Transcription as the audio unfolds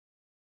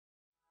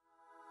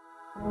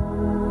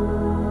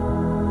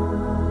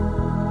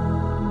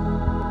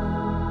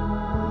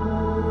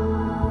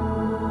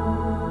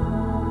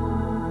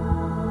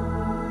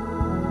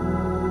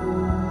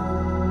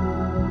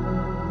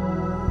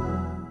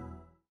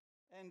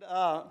And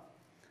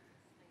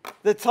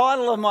the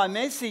title of my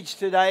message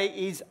today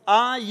is,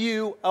 Are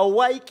You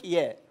Awake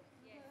Yet?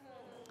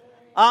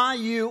 Are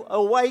you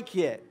awake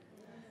yet?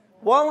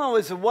 While I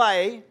was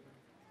away,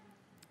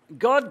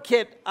 God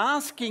kept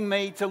asking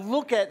me to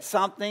look at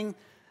something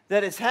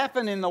that has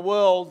happened in the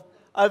world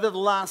over the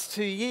last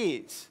 2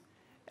 years.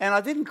 And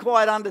I didn't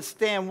quite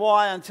understand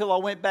why until I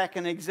went back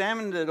and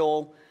examined it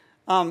all.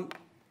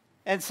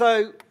 And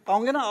so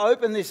I'm going to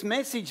open this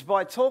message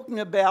by talking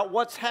about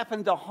what's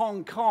happened to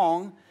Hong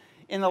Kong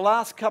in the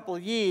last couple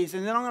of years.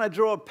 And then I'm going to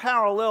draw a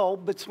parallel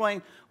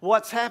between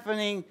what's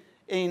happening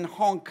in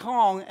Hong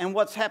Kong and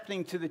what's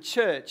happening to the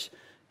church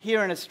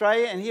here in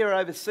Australia and here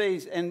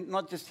overseas, and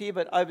not just here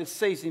but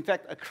overseas. In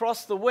fact,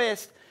 across the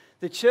West,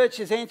 the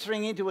church is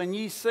entering into a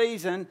new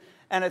season,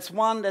 and it's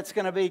one that's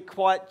going to be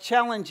quite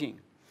challenging.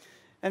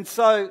 And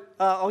so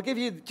I'll give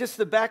you just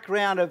the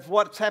background of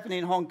what's happened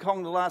in Hong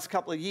Kong the last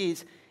couple of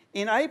years.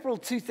 In April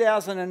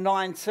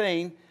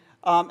 2019,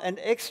 an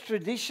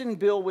extradition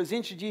bill was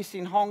introduced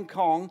in Hong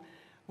Kong,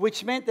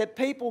 which meant that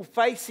people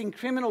facing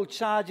criminal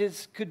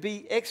charges could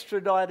be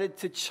extradited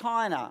to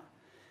China.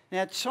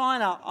 Now,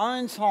 China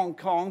owns Hong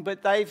Kong,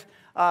 but they've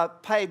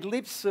paid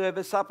lip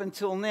service up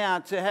until now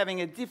to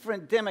having a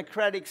different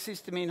democratic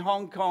system in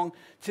Hong Kong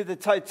to the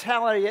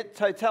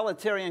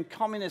totalitarian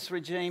communist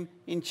regime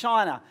in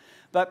China.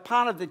 But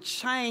part of the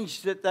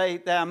change that they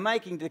are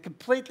making to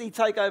completely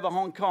take over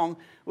Hong Kong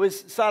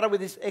started with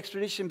this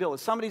extradition bill. If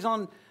somebody's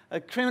on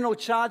criminal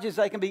charges,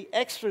 they can be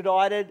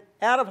extradited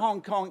out of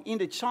Hong Kong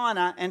into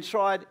China and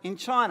tried in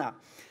China.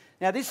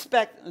 Now, this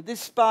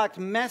sparked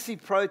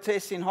massive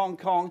protests in Hong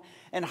Kong,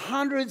 and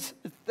hundreds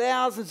of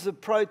thousands of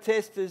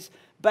protesters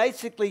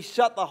basically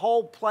shut the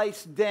whole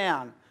place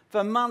down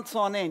for months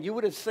on end. You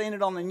would have seen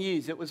it on the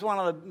news. It was one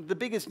of the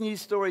biggest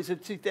news stories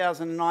of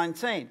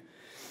 2019.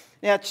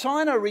 Now,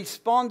 China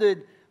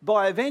responded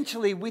by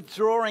eventually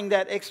withdrawing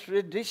that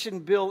extradition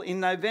bill in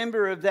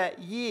November of that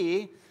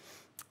year,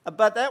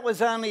 but that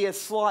was only a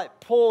slight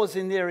pause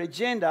in their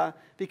agenda,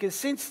 because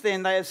since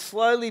then they have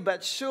slowly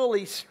but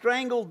surely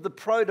strangled the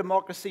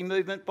pro-democracy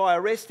movement by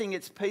arresting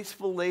its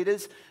peaceful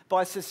leaders,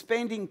 by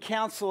suspending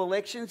council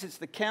elections. It's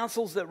the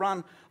councils that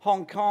run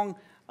Hong Kong,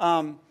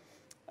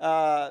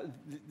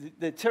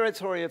 the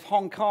territory of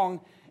Hong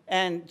Kong,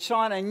 and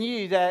China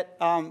knew that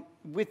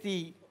with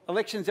the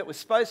elections that were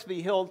supposed to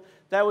be held,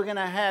 they were going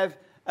to have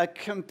a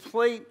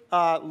complete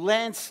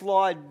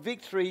landslide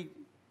victory,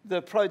 the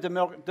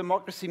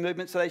pro-democracy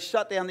movement, so they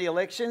shut down the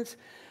elections.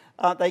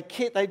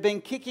 They've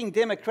been kicking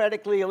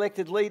democratically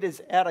elected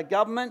leaders out of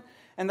government,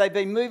 and they've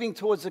been moving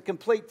towards a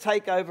complete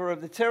takeover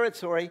of the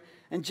territory.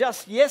 And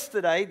just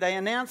yesterday, they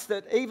announced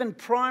that even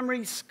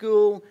primary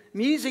school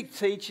music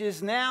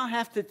teachers now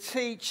have to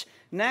teach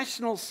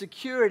national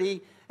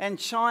security and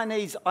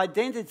Chinese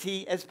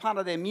identity as part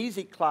of their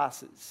music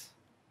classes.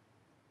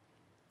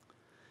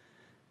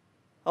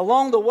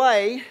 Along the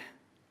way,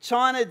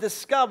 China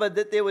discovered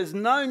that there was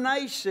no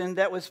nation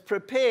that was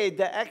prepared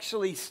to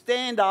actually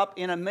stand up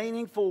in a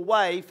meaningful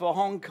way for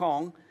Hong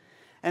Kong,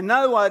 and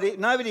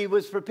nobody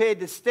was prepared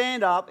to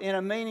stand up in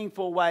a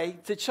meaningful way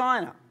to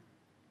China.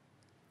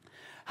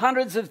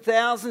 Hundreds of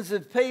thousands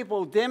of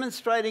people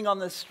demonstrating on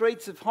the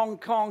streets of Hong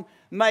Kong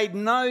made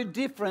no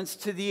difference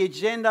to the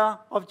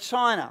agenda of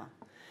China.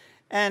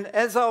 And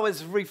as I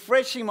was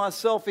refreshing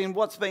myself in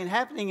what's been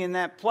happening in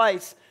that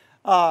place,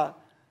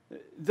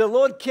 the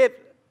Lord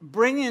kept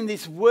bringing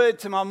this word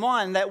to my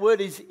mind. That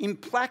word is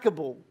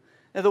implacable.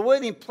 Now, the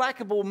word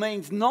implacable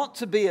means not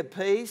to be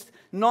appeased,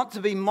 not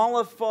to be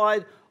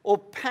mollified or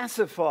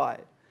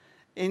pacified.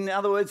 In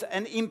other words,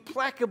 an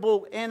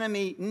implacable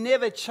enemy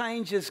never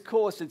changes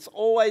course. It's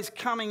always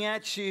coming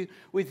at you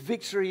with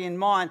victory in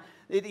mind.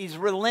 It is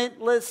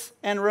relentless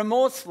and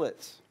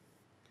remorseless.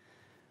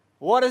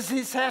 What does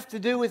this have to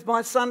do with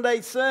my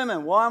Sunday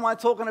sermon? Why am I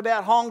talking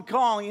about Hong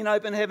Kong in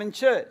Open Heaven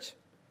Church?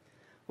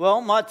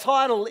 Well, my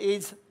title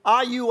is,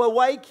 Are You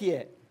Awake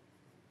Yet?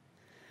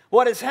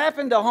 What has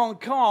happened to Hong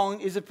Kong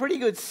is a pretty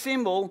good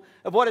symbol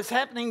of what is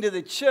happening to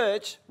the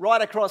church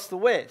right across the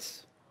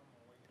West.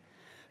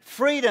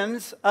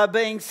 Freedoms are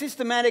being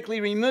systematically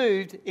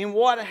removed in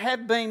what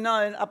have been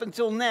known up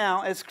until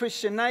now as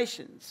Christian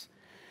nations.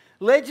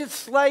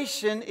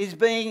 Legislation is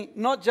being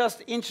not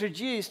just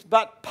introduced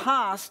but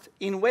passed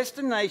in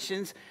Western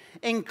nations,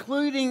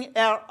 including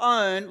our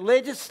own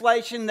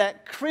legislation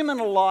that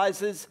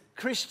criminalises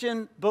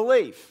Christian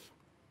belief.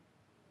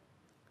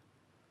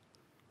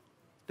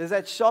 Does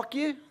that shock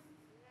you?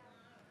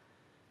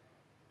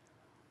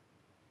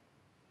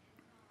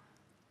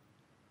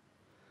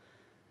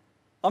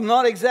 I'm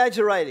not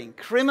exaggerating.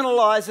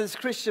 Criminalises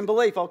Christian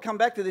belief. I'll come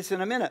back to this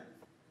in a minute.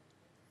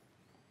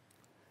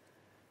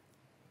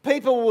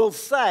 People will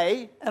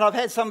say, and I've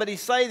had somebody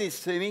say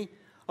this to me,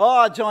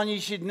 "Oh, John, you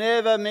should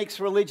never mix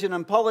religion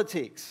and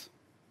politics.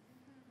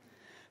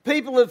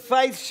 People of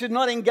faith should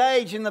not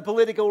engage in the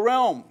political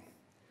realm.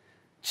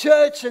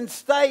 Church and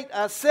state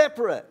are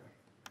separate.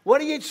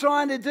 What are you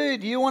trying to do?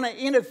 Do you want to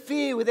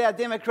interfere with our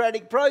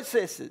democratic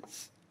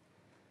processes?"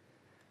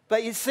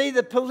 But you see,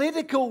 the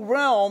political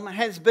realm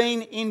has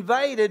been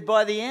invaded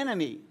by the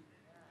enemy.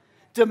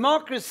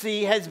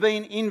 Democracy has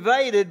been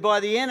invaded by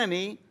the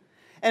enemy,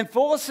 and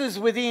forces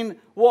within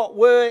what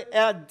were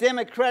our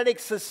democratic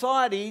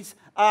societies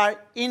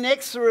are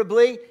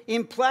inexorably,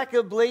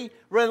 implacably,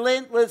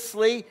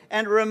 relentlessly,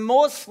 and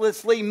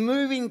remorselessly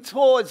moving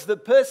towards the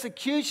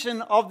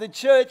persecution of the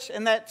church,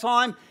 and that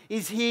time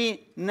is here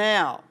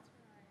now.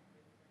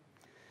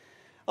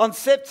 On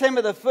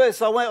September the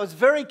 1st, I was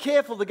very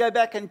careful to go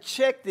back and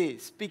check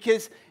this,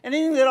 because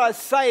anything that I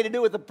say to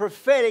do with the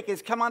prophetic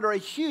has come under a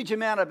huge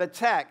amount of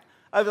attack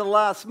over the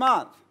last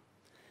month.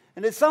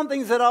 And there's some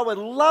things that I would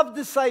love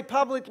to say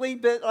publicly,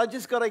 but I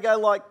just got to go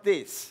like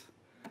this.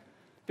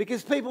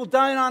 Because people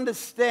don't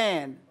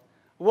understand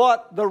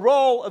what the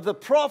role of the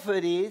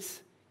prophet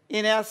is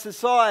in our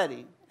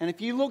society. And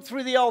if you look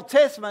through the Old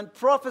Testament,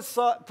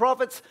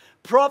 prophets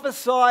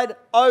prophesied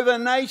over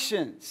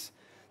nations.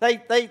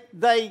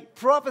 They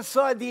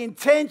prophesied the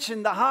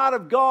intention, the heart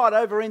of God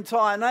over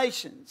entire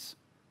nations.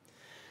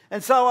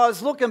 And so I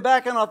was looking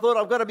back and I thought,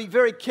 I've got to be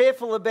very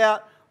careful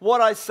about what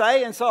I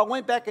say, and so I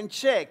went back and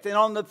checked. And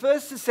on the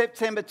 1st of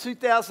September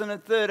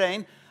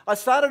 2013, I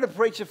started to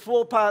preach a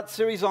 4-part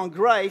series on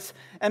grace.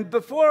 And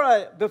before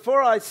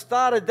I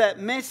started that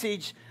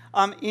message,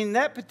 in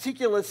that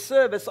particular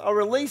service, I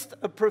released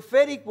a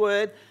prophetic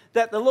word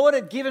that the Lord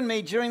had given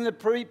me during the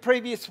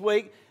previous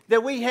week,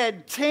 that we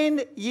had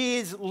 10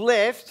 years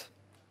left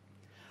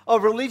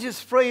of religious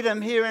freedom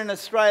here in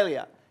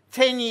Australia.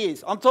 10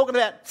 years. I'm talking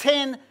about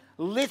 10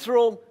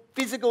 literal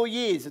physical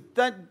years.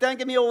 Don't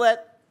give me all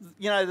that.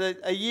 You know,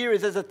 a year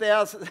is as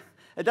 1,000,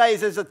 a day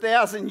is as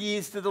 1,000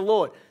 years to the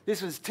Lord.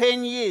 This was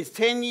 10 years,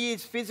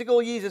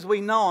 physical years as we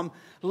know them,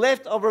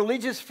 left of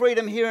religious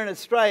freedom here in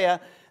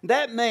Australia.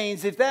 That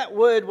means if that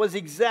word was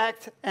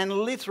exact and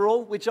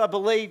literal, which I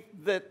believe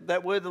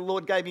that word the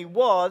Lord gave me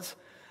was,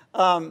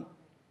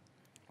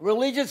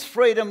 religious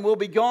freedom will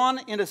be gone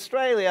in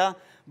Australia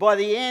by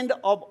the end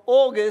of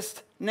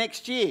August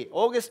next year.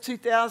 August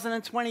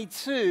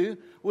 2022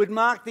 would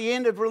mark the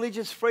end of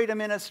religious freedom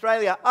in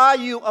Australia. Are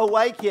you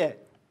awake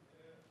yet?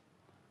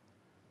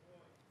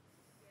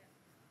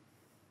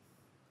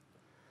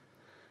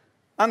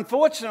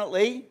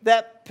 Unfortunately,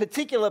 that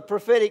particular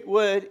prophetic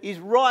word is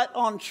right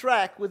on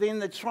track within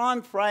the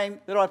time frame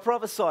that I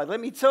prophesied. Let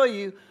me tell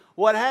you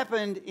what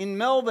happened in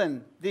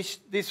Melbourne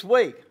this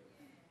week.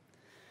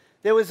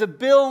 There was a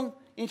bill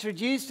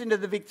introduced into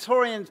the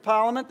Victorian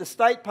Parliament, the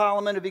State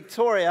Parliament of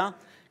Victoria,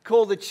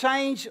 called the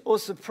Change or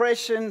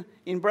Suppression,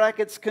 in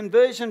brackets,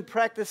 Conversion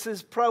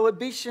Practices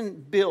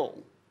Prohibition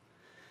Bill.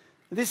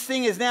 This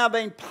thing has now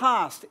been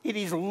passed. It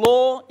is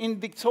law in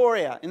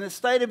Victoria. In the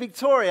state of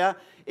Victoria,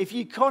 if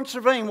you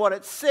contravene what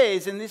it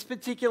says in this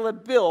particular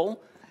bill,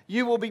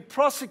 you will be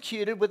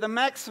prosecuted with a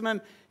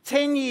maximum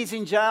 10 years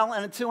in jail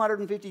and a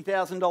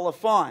 $250,000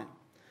 fine.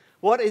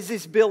 What is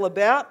this bill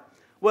about?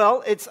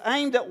 Well, it's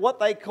aimed at what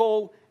they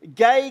call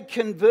gay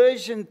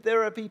conversion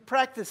therapy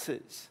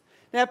practices.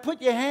 Now,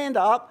 put your hand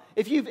up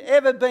if you've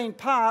ever been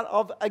part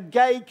of a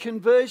gay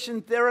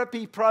conversion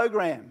therapy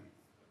program.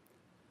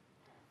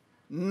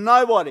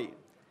 Nobody.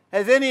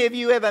 Has any of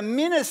you ever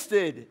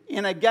ministered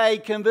in a gay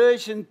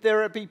conversion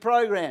therapy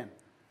program?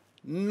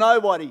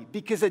 Nobody,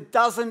 because it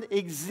doesn't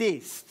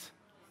exist.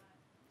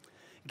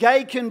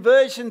 Gay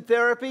conversion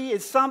therapy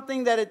is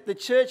something that the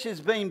church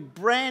has been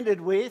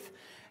branded with,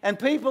 and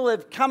people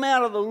have come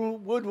out of the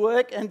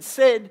woodwork and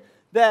said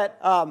that,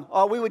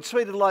 we were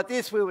treated like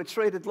this, we were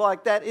treated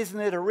like that. Isn't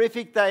it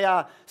horrific? They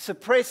are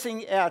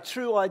suppressing our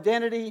true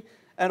identity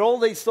and all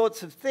these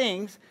sorts of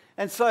things.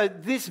 And so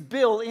this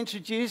bill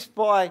introduced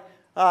by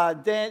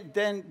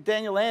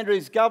Daniel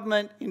Andrews'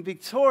 government in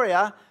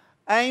Victoria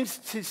aims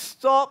to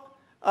stop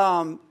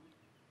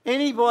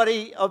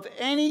anybody of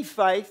any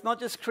faith, not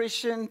just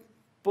Christian,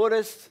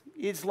 Buddhist,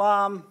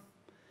 Islam,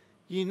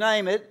 you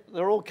name it,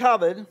 they're all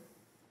covered,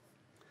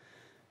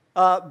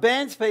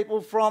 bans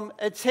people from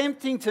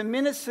attempting to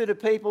minister to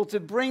people to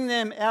bring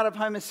them out of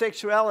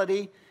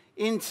homosexuality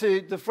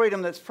into the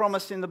freedom that's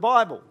promised in the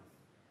Bible.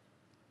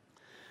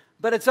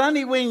 But it's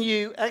only when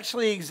you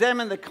actually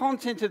examine the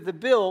content of the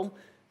bill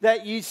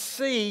that you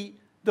see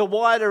the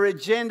wider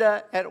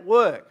agenda at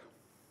work.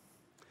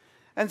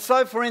 And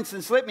so, for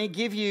instance, let me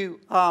give you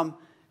an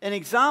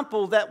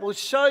example that will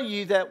show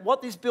you that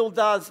what this bill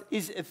does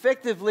is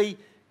effectively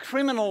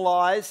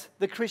criminalise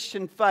the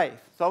Christian faith.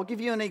 So I'll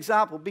give you an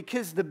example,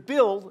 because the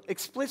bill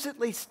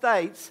explicitly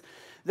states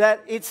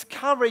that its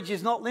coverage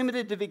is not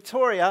limited to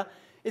Victoria,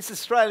 it's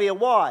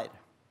Australia-wide.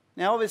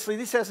 Now, obviously,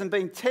 this hasn't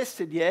been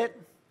tested yet,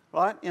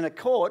 right, in a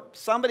court.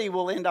 Somebody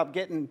will end up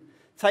getting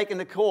taken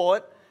to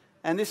court,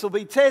 and this will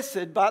be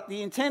tested, but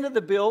the intent of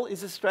the bill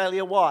is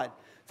Australia-wide.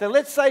 So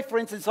let's say, for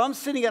instance, I'm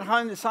sitting at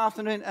home this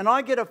afternoon and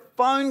I get a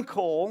phone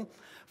call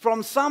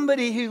from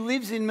somebody who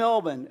lives in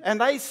Melbourne, and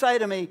they say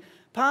to me,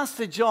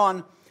 Pastor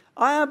John,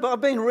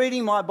 I've been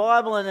reading my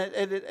Bible, and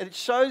it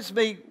shows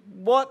me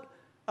what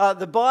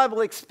the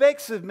Bible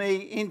expects of me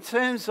in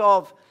terms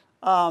of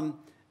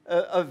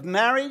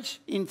marriage,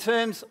 in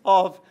terms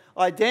of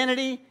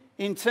identity,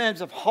 in terms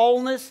of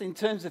wholeness, in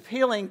terms of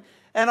healing.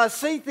 And I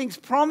see things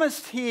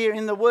promised here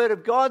in the Word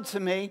of God to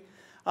me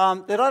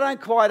that I don't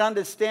quite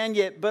understand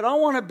yet, but I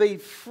want to be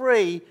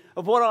free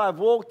of what I've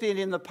walked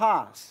in the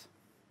past.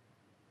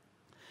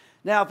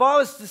 Now, if I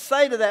was to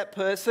say to that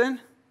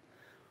person,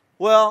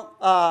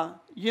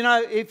 well,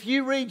 if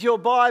you read your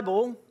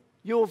Bible,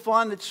 you'll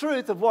find the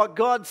truth of what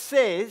God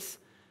says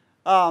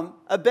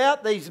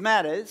about these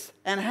matters,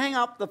 and hang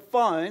up the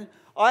phone,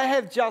 I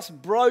have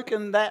just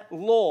broken that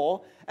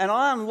law, and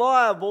I am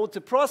liable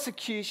to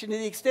prosecution to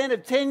the extent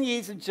of 10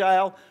 years in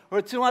jail or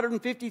a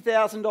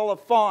 $250,000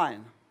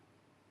 fine.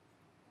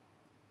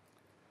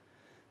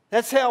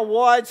 That's how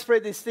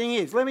widespread this thing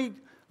is. Let me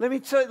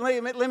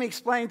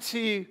explain to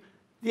you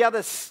the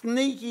other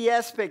sneaky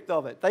aspect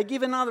of it. They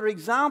give another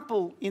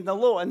example in the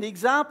law, and the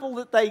example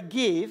that they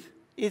give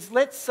is,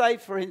 let's say,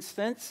 for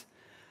instance,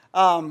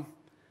 I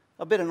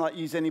better not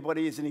use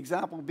anybody as an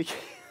example because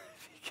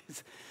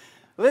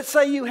let's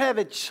say you have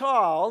a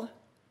child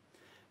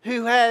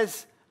who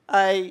has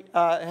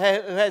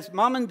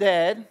mum and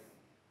dad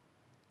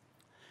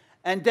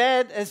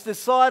has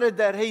decided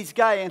that he's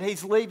gay and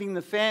he's leaving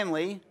the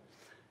family,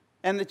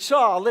 and the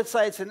child, let's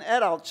say it's an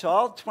adult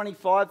child,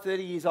 25,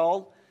 30 years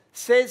old,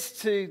 says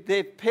to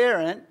their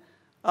parent,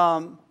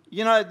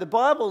 the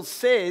Bible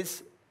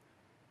says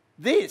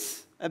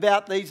this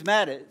about these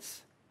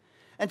matters,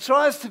 and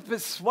tries to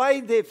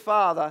persuade their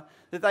father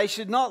that they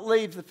should not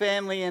leave the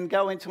family and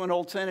go into an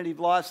alternative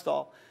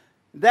lifestyle.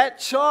 That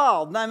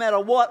child, no matter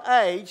what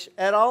age,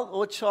 adult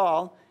or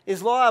child,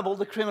 is liable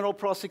to criminal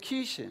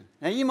prosecution.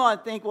 Now you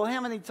might think, well, how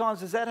many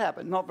times does that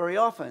happen? Not very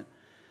often.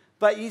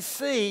 But you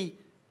see,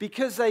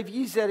 because they've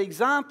used that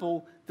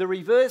example, the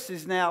reverse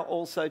is now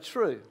also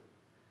true.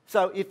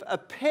 So if a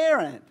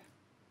parent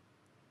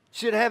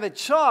should have a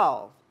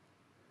child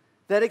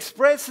that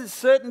expresses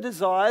certain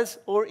desires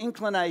or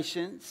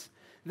inclinations,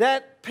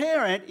 that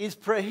parent is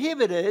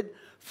prohibited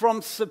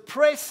from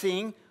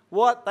suppressing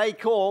what they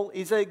call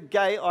is a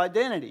gay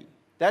identity.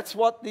 That's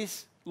what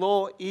this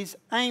law is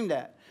aimed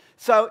at.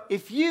 So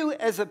if you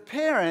as a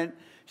parent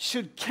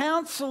should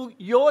counsel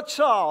your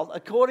child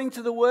according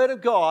to the Word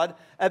of God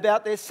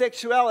about their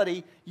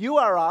sexuality, you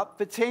are up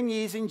for 10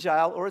 years in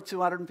jail or a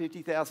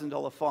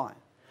 $250,000 fine.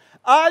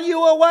 Are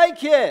you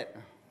awake yet?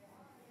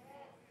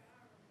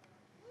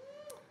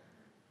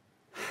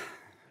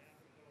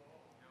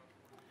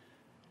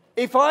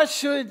 If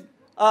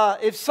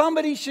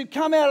somebody should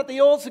come out at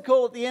the altar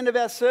call at the end of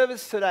our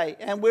service today,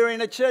 and we're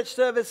in a church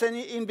service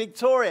in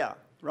Victoria,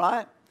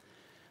 right?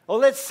 Or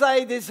let's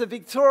say there's a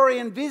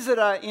Victorian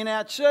visitor in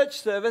our church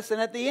service, and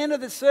at the end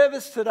of the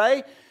service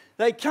today,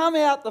 they come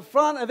out the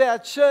front of our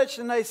church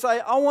and they say,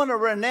 I want to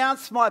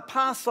renounce my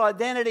past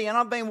identity, and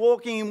I've been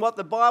walking in what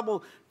the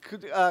Bible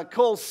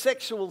calls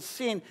sexual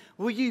sin.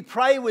 Will you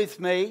pray with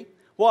me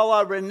while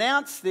I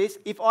renounce this?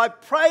 If I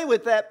pray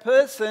with that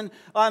person,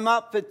 I'm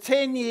up for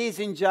 10 years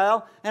in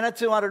jail and a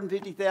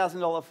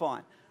 $250,000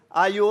 fine.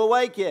 Are you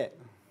awake yet?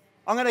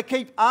 I'm going to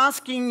keep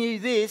asking you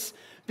this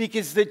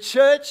because the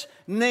church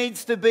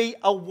needs to be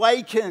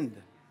awakened.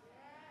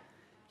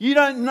 You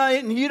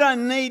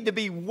don't need to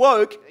be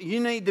woke,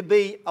 you need to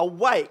be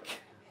awake.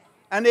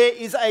 And there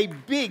is a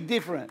big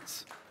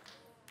difference.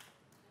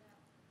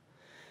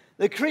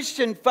 The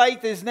Christian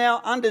faith is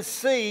now under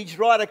siege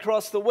right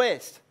across the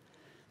West.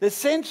 The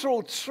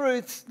central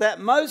truths that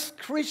most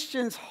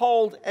Christians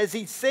hold as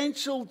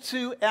essential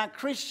to our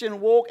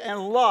Christian walk and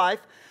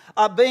life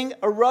are being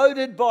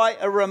eroded by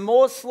a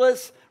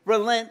remorseless,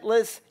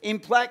 relentless,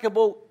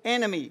 implacable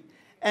enemy.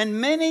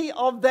 And many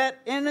of that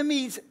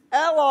enemy's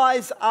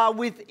allies are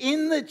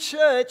within the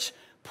church,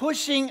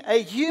 pushing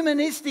a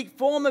humanistic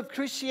form of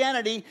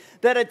Christianity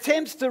that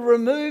attempts to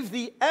remove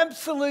the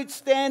absolute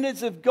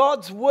standards of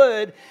God's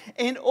Word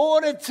in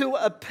order to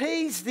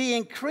appease the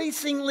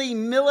increasingly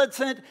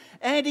militant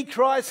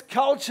Antichrist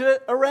culture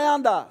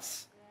around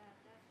us.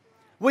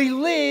 We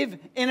live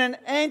in an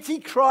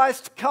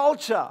Antichrist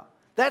culture.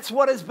 That's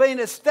what has been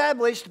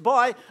established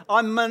by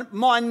a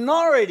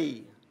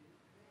minority.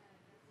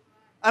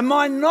 A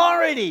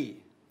minority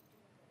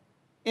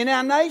in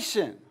our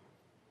nation.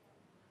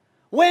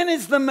 When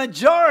is the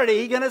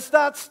majority going to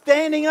start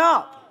standing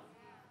up?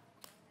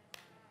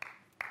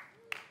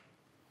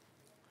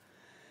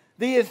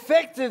 The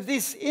effect of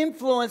this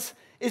influence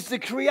is to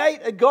create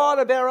a God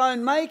of our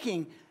own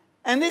making.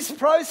 And this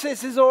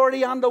process is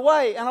already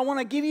underway. And I want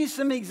to give you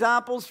some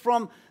examples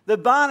from the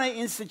Barna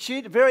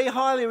Institute, a very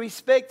highly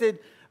respected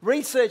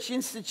research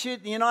institute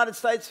in the United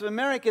States of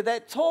America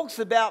that talks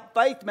about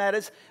faith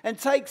matters and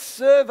takes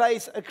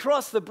surveys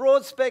across the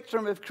broad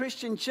spectrum of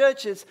Christian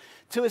churches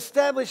to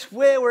establish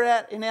where we're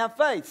at in our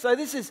faith. So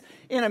this is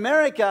in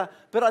America,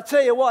 but I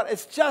tell you what,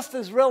 it's just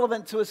as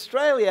relevant to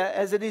Australia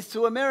as it is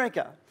to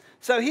America.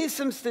 So here's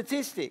some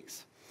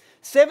statistics.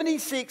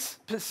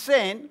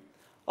 76%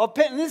 of,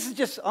 this is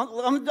just,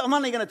 I'm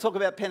only going to talk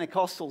about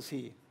Pentecostals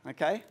here,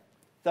 okay?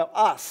 So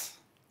us,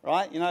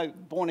 right? You know,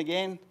 born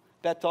again,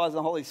 baptized in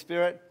the Holy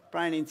Spirit,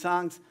 praying in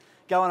tongues,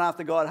 going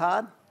after God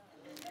hard.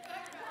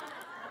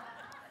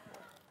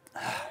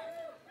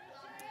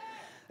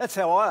 That's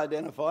how I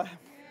identify.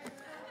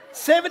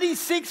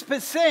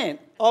 76%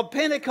 of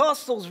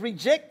Pentecostals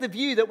reject the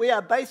view that we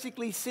are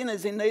basically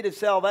sinners in need of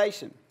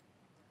salvation.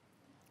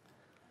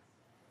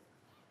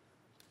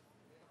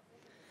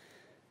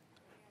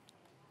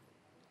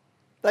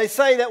 They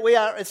say that we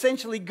are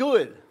essentially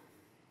good.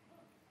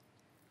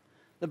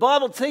 The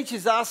Bible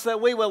teaches us that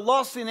we were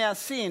lost in our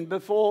sin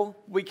before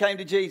we came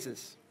to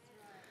Jesus.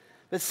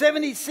 But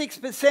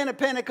 76% of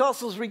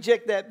Pentecostals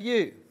reject that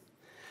view.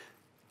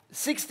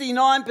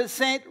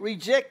 69%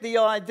 reject the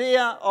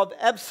idea of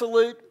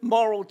absolute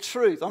moral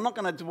truth. I'm not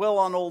going to dwell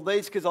on all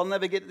these because I'll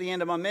never get to the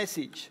end of my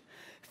message.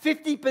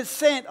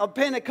 50% of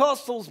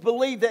Pentecostals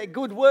believe that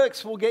good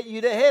works will get you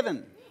to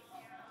heaven.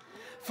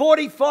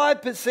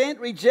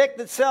 45% reject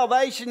that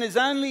salvation is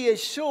only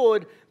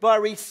assured by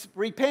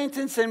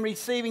repentance and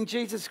receiving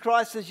Jesus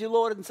Christ as your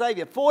Lord and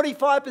Saviour.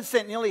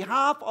 45%, nearly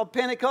half of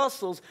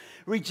Pentecostals,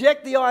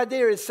 reject the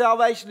idea that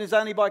salvation is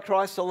only by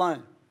Christ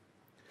alone.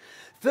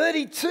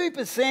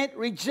 32%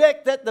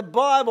 reject that the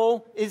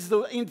Bible is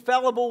the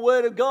infallible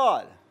Word of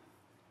God.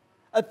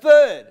 A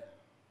third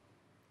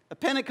are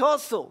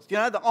Pentecostals, you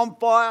know, the on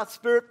fire,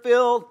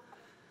 Spirit-filled,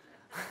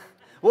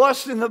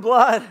 washed in the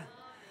blood,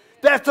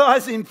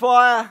 baptized in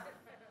fire.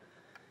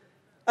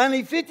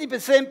 Only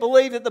 50%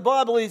 believe that the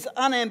Bible is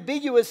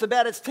unambiguous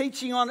about its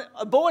teaching on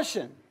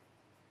abortion.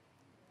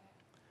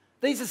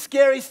 These are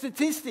scary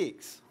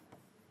statistics.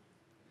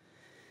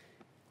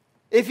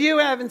 If you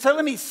have, and so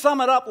let me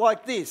sum it up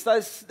like this,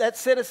 that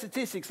set of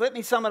statistics, let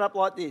me sum it up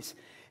like this.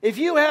 If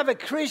you have a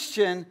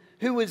Christian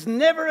who was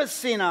never a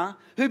sinner,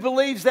 who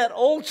believes that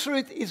all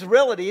truth is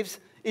relative,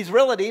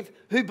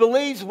 who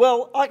believes,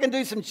 well, I can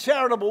do some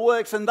charitable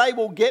works and they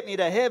will get me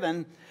to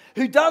heaven,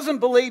 who doesn't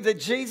believe that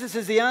Jesus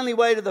is the only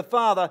way to the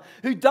Father,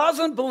 who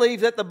doesn't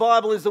believe that the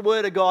Bible is the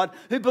Word of God,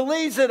 who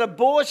believes that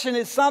abortion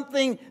is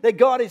something that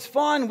God is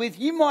fine with,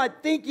 you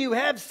might think you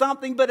have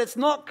something, but it's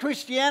not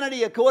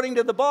Christianity according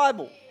to the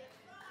Bible.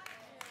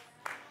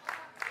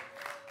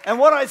 And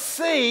what I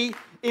see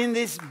in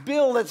this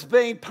bill that's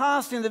being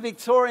passed in the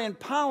Victorian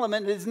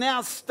Parliament, is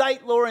now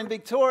state law in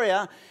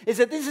Victoria, is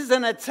that this is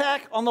an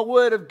attack on the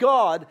Word of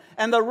God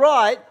and the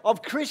right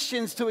of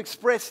Christians to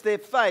express their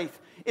faith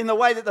in the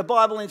way that the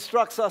Bible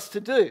instructs us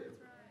to do.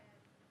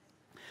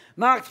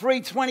 Mark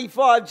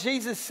 3:25,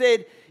 Jesus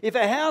said, if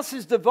a house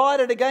is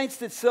divided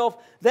against itself,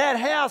 that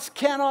house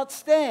cannot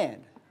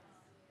stand.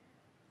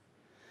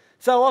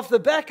 So off the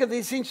back of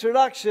this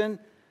introduction,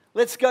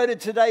 let's go to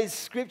today's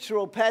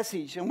scriptural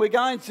passage. And we're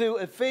going to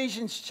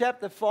Ephesians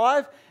chapter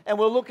 5, and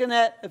we're looking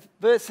at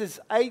verses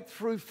 8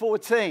 through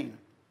 14.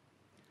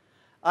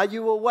 Are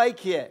you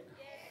awake yet?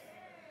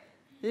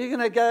 You're going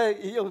to go,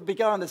 you'll be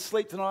going to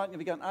sleep tonight and you'll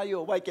be going, are you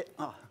awake yet?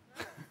 Oh.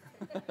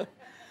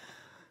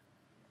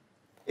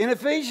 In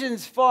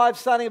Ephesians 5,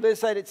 starting at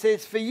verse 8, it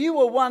says, for you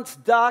were once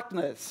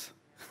darkness.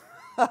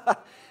 Yeah,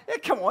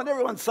 come on,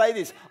 everyone say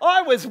this.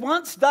 I was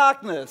once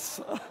darkness.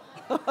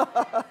 In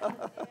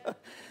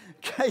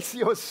case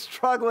you're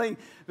struggling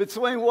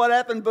between what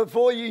happened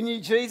before you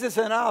knew Jesus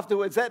and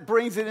afterwards, that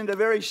brings it into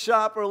very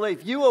sharp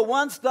relief. You were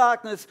once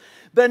darkness,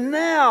 but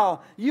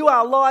now you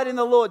are light in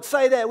the Lord.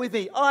 Say that with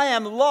me. I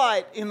am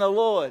light in the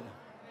Lord.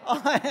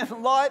 I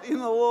am light in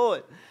the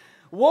Lord.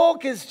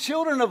 Walk as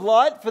children of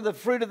light, for the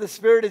fruit of the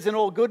Spirit is in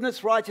all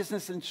goodness,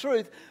 righteousness and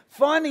truth,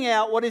 finding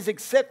out what is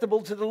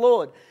acceptable to the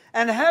Lord.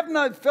 And have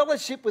no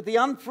fellowship with the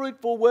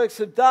unfruitful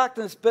works of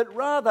darkness, but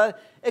rather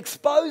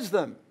expose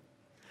them.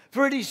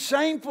 For it is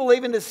shameful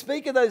even to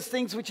speak of those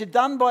things which are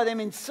done by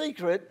them in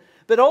secret,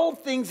 but all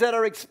things that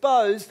are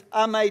exposed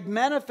are made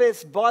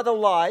manifest by the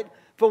light,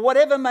 for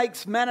whatever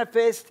makes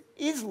manifest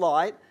is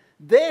light.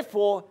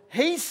 Therefore,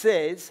 he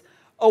says,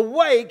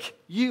 awake,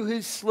 you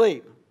who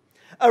sleep.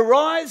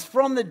 Arise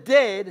from the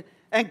dead,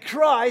 and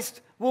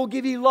Christ will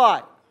give you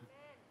light.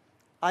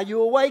 Are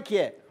you awake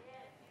yet?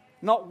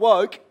 Not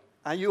woke.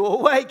 Are you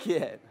awake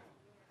yet?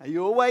 Are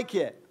you awake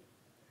yet?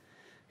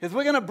 Because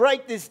we're going to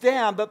break this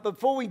down, but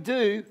before we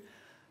do,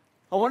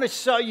 I want to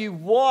show you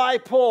why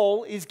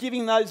Paul is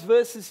giving those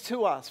verses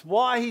to us,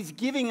 why he's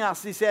giving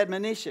us this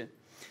admonition.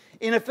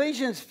 In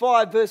Ephesians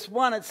 5 verse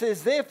 1 it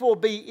says, therefore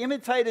be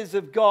imitators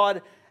of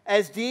God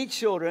as dear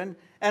children,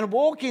 and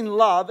walk in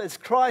love as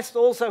Christ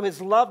also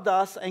has loved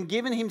us and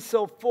given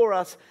himself for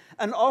us,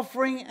 an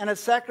offering and a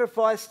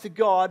sacrifice to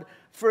God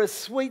for a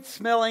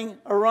sweet-smelling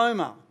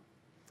aroma.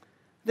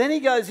 Then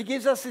he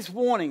gives us this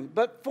warning,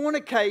 but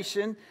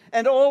fornication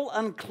and all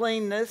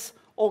uncleanness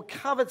or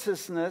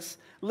covetousness,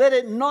 let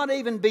it not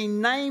even be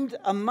named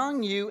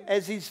among you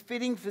as is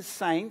fitting for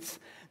saints,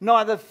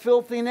 neither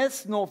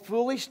filthiness, nor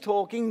foolish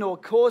talking, nor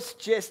coarse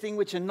jesting,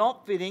 which are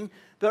not fitting,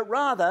 but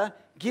rather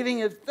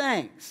giving of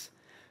thanks.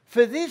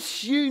 For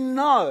this you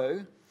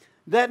know,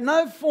 that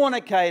no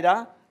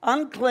fornicator,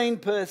 unclean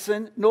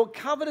person, nor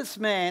covetous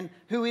man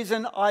who is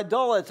an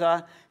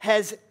idolater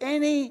has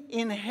any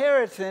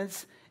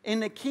inheritance in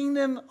the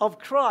kingdom of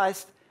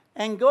Christ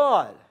and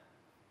God.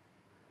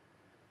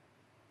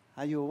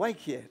 Are you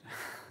awake yet?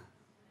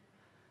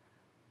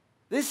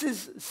 This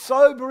is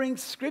sobering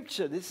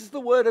scripture. This is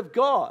the word of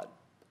God.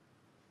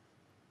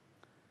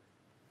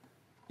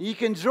 You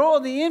can draw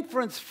the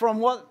inference from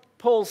what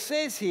Paul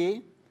says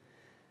here,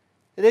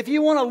 that if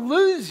you want to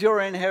lose your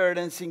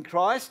inheritance in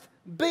Christ,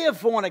 be a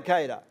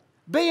fornicator,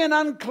 be an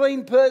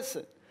unclean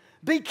person,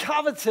 be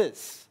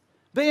covetous,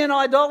 be an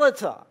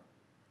idolater.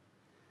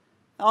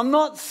 I'm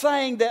not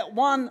saying that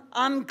one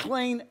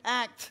unclean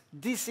act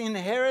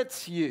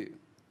disinherits you.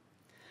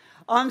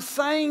 I'm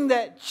saying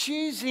that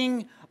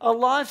choosing a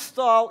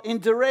lifestyle in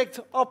direct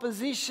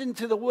opposition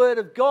to the Word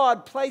of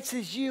God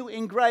places you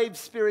in grave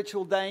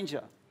spiritual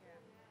danger.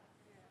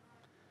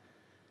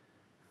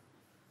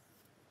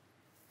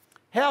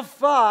 How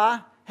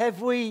far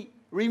have we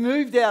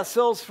removed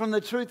ourselves from the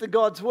truth of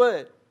God's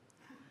Word?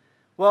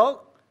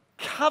 Well,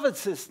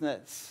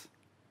 covetousness.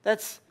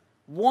 That's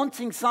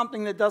wanting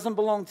something that doesn't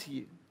belong to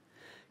you.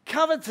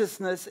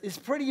 Covetousness is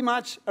pretty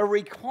much a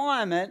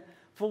requirement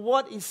for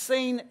what is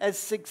seen as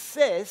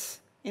success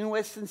in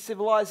Western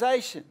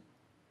civilization.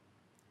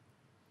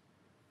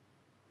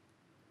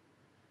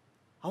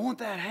 I want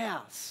that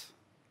house.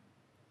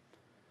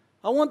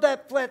 I want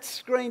that flat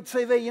screen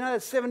TV, you know,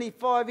 that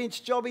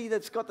 75-inch jobby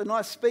that's got the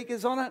nice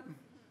speakers on it.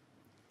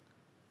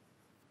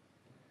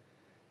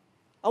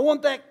 I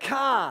want that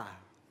car.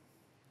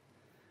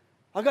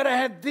 I've got to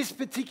have this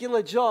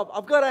particular job.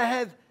 I've got to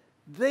have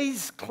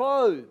these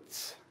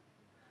clothes.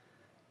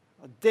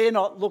 I dare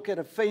not look at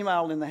a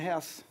female in the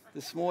house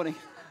this morning.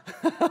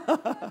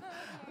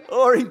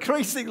 Or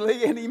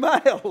increasingly any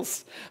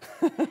males.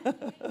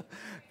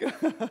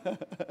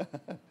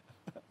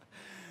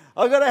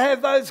 I've got to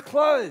have those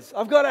clothes.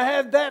 I've got to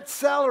have that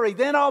salary.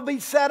 Then I'll be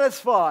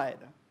satisfied.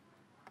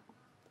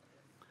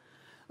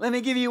 Let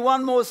me give you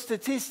one more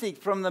statistic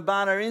from the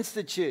Barna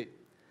Institute.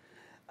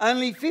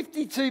 Only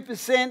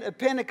 52% of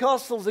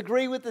Pentecostals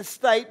agree with the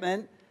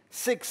statement,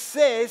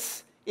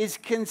 success is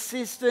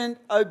consistent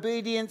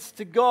obedience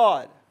to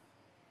God.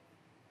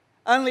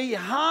 Only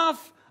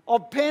half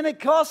of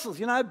Pentecostals,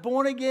 you know,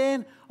 born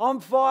again,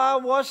 on fire,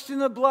 washed in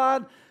the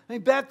blood,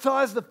 been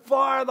baptized the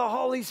fire of the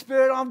Holy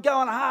Spirit, I'm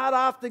going hard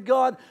after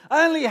God.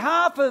 Only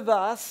half of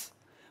us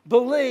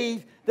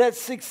believe that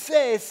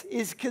success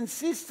is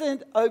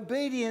consistent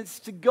obedience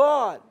to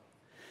God.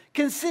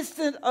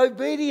 Consistent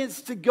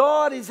obedience to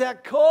God is our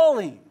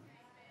calling.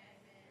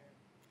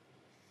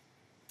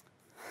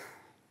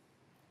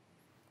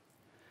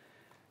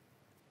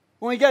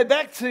 When we go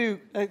back to,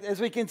 as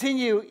we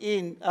continue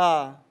in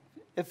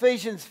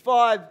Ephesians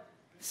 5,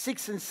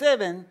 6 and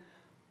 7,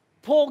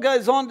 Paul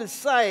goes on to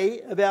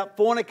say about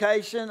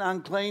fornication,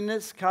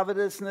 uncleanness,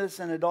 covetousness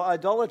and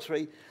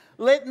idolatry,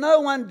 let no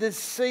one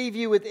deceive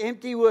you with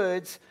empty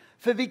words,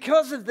 for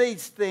because of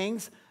these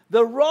things,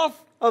 the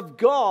wrath of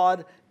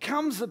God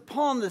comes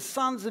upon the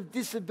sons of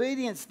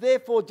disobedience.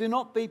 Therefore, do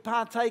not be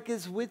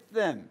partakers with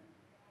them.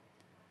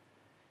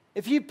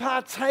 If you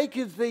partake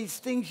of these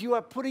things, you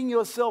are putting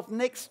yourself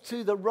next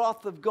to the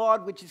wrath of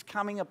God which is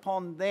coming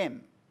upon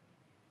them.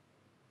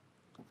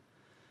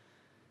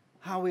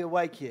 Are we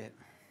awake yet?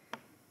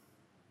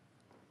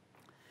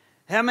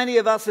 How many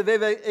of us have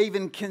ever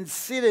even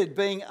considered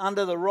being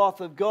under the wrath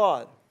of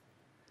God?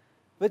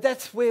 But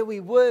that's where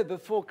we were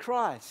before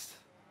Christ.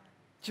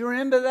 Do you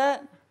remember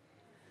that?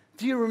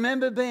 Do you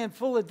remember being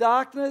full of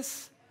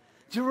darkness?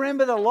 Do you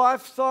remember the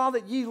lifestyle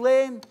that you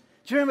led?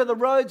 Do you remember the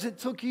roads that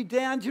took you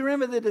down? Do you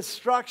remember the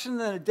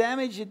destruction and the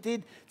damage it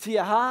did to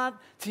your heart,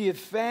 to your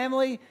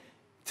family,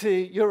 to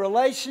your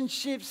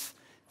relationships,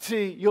 to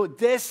your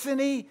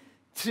destiny,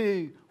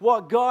 to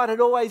what God had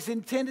always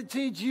intended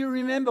to? Do you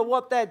remember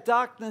what that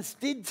darkness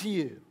did to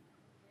you?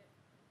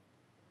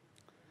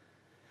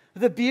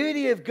 The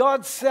beauty of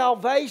God's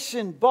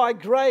salvation by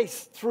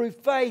grace through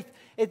faith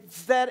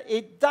is that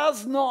it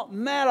does not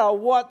matter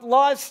what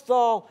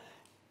lifestyle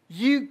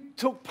you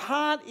took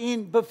part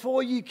in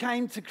before you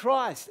came to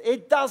Christ.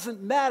 It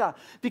doesn't matter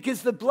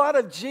because the blood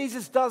of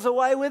Jesus does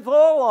away with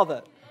all of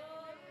it.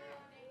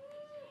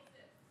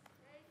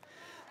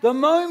 The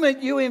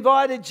moment you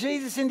invited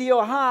Jesus into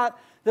your heart,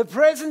 the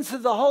presence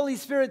of the Holy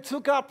Spirit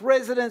took up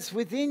residence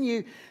within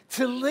you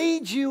to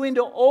lead you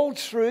into all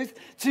truth,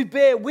 to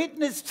bear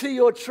witness to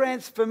your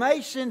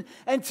transformation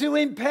and to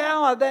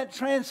empower that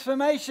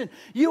transformation.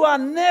 You are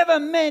never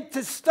meant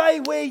to stay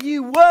where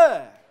you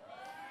were.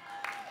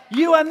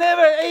 You are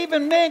never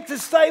even meant to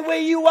stay where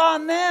you are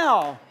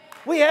now.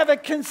 We have a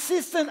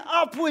consistent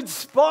upward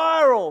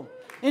spiral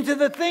into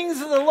the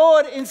things of the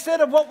Lord instead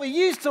of what we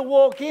used to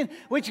walk in,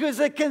 which was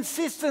a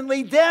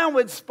consistently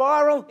downward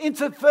spiral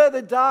into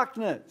further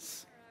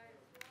darkness.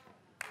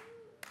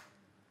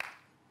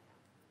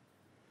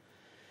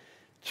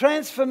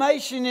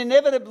 Transformation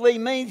inevitably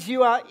means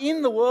you are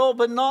in the world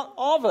but not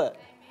of it.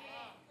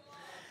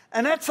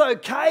 And that's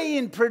okay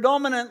in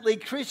predominantly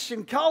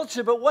Christian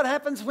culture, but what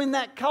happens when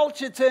that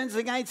culture turns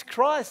against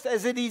Christ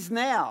as it is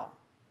now?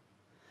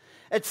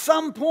 At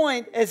some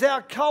point, as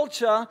our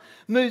culture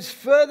moves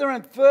further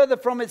and further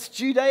from its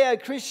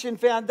Judeo-Christian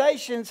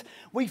foundations,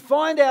 we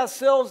find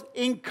ourselves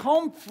in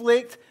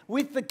conflict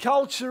with the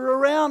culture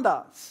around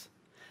us.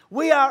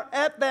 We are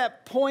at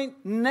that point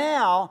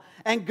now,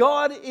 and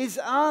God is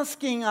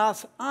asking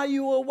us, are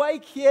you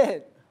awake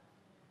yet?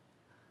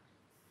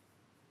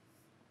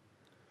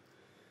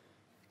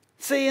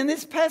 See, in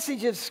this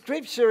passage of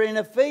Scripture in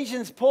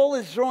Ephesians, Paul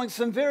is drawing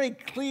some very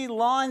clear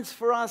lines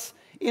for us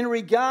in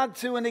regard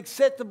to an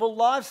acceptable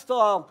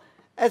lifestyle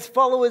as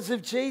followers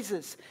of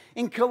Jesus.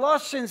 In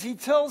Colossians, he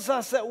tells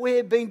us that we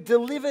have been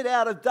delivered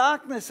out of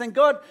darkness. And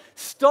God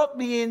stopped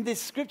me in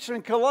this scripture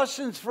in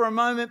Colossians for a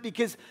moment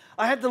because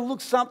I had to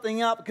look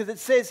something up, because it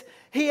says,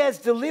 he has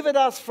delivered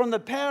us from the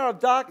power of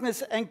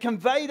darkness and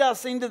conveyed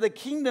us into the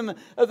kingdom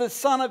of the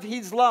Son of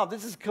his love.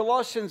 This is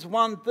Colossians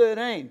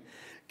 1:13.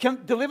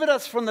 Delivered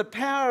us from the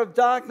power of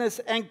darkness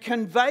and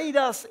conveyed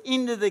us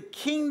into the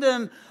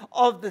kingdom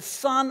of the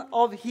Son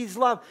of his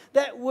love.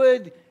 That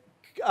word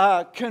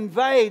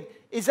conveyed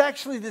is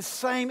actually the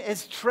same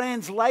as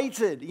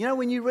translated. You know,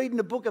 when you read in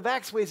the book of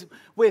Acts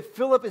where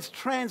Philip is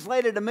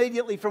translated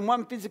immediately from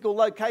one physical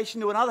location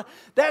to another,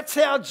 that's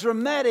how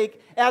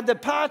dramatic our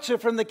departure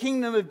from the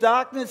kingdom of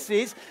darkness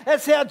is.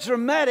 That's how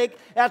dramatic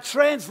our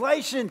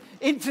translation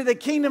into the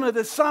kingdom of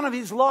the Son of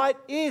his light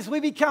is. We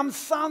become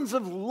sons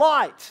of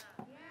light.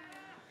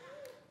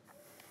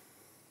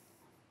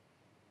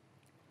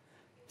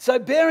 So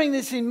bearing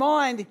this in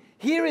mind,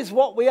 here is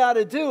what we are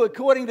to do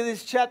according to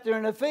this chapter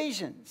in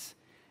Ephesians.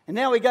 And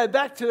now we go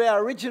back to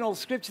our original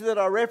scripture that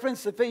I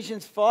referenced,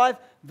 Ephesians 5,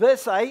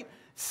 verse 8,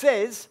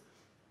 says,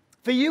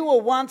 "For you were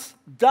once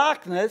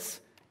darkness,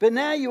 but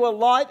now you are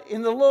light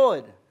in the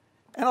Lord."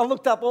 And I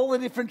looked up all the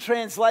different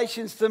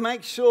translations to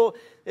make sure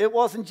it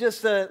wasn't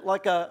just a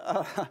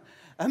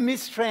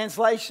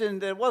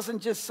mistranslation. It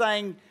wasn't just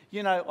saying,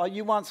 you know, oh,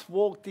 you once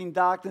walked in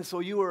darkness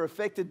or you were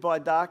affected by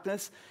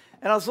darkness.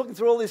 And I was looking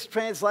through all these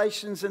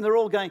translations, and they're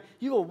all going,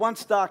 you were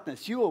once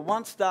darkness, you were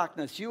once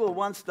darkness, you were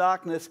once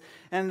darkness.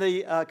 And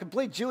the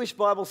Complete Jewish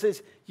Bible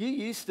says, you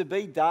used to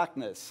be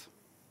darkness.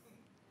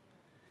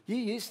 You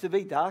used to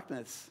be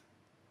darkness.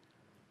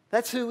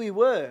 That's who we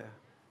were.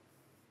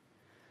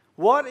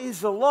 What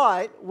is the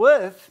light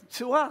worth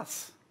to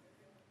us?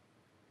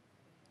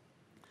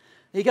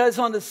 He goes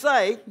on to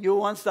say, you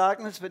were once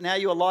darkness, but now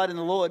you are light in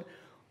the Lord.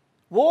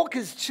 Walk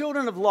as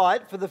children of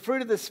light, for the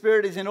fruit of the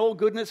Spirit is in all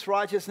goodness,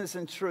 righteousness,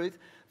 and truth,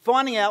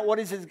 finding out what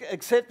is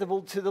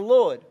acceptable to the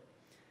Lord.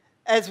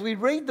 As we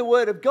read the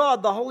Word of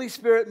God, the Holy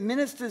Spirit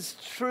ministers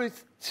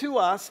truth to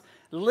us,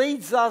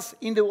 leads us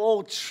into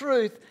all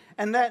truth,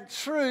 and that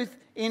truth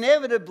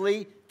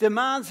inevitably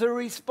demands a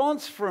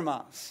response from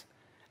us.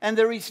 And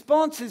the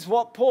response is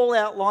what Paul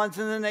outlines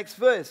in the next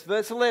verse,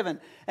 verse 11.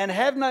 "And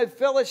have no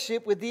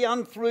fellowship with the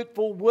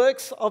unfruitful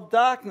works of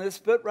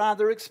darkness, but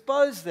rather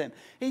expose them."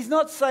 He's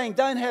not saying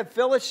don't have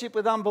fellowship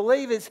with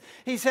unbelievers.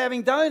 He's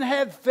having don't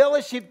have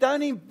fellowship,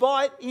 don't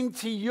invite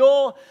into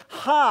your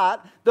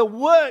heart the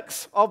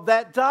works of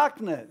that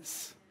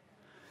darkness.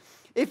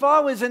 If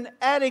I was an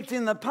addict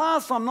in the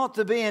past, I'm not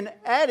to be an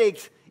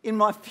addict in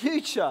my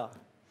future.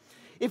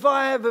 If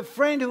I have a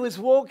friend who is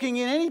walking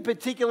in any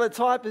particular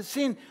type of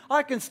sin,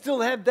 I can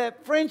still have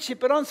that friendship,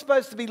 but I'm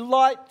supposed to be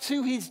light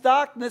to his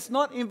darkness,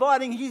 not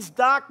inviting his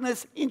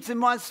darkness into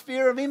my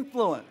sphere of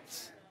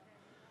influence.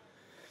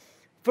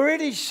 "For it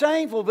is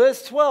shameful,"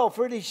 verse 12,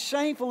 "for it is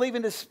shameful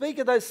even to speak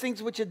of those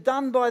things which are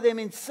done by them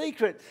in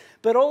secret.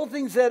 But all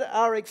things that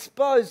are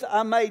exposed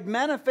are made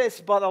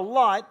manifest by the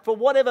light, for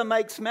whatever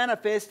makes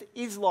manifest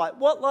is light."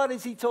 What light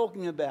is he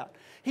talking about?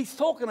 He's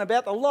talking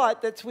about the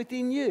light that's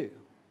within you.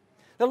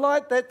 The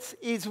light that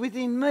is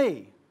within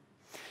me.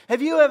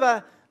 Have you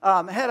ever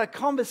had a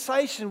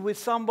conversation with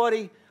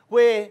somebody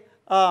where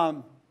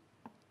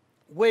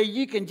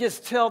you can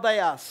just tell they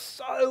are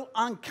so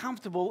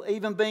uncomfortable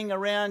even being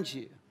around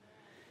you?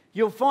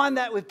 You'll find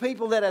that with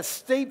people that are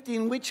steeped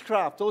in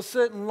witchcraft or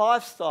certain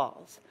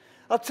lifestyles.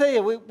 I'll tell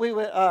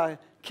you,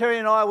 Kerry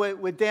and I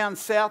were down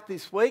south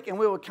this week, and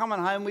we were coming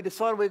home. We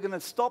decided we were going to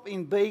stop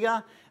in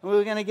Bega and we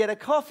were going to get a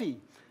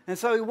coffee. And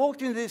so we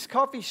walked into this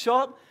coffee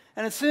shop.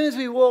 And as soon as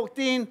we walked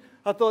in,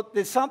 I thought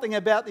there's something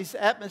about this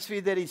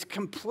atmosphere that is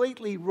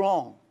completely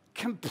wrong.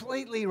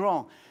 Completely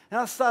wrong.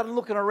 And I started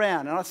looking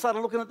around, and I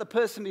started looking at the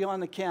person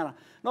behind the counter.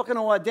 Not going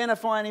to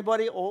identify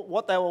anybody or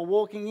what they were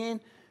walking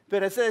in,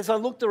 but as I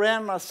looked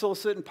around and I saw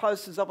certain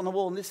posters up on the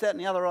wall and this, that, and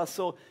the other, I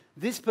saw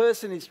this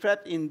person is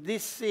trapped in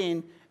this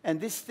sin, and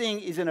this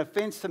thing is an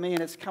offence to me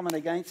and it's coming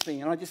against me.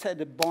 And I just had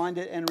to bind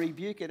it and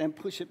rebuke it and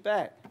push it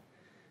back.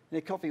 Their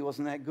coffee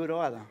wasn't that good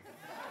either.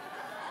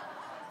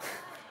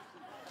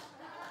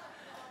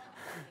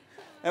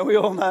 And we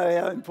all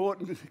know how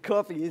important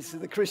coffee is to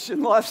the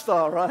Christian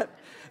lifestyle, right?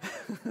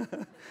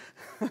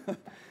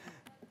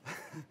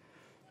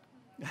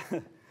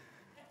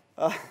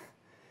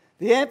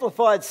 The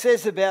Amplified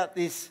says about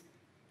this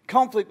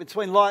conflict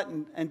between light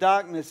and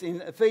darkness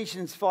in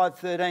Ephesians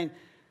 5:13,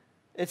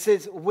 it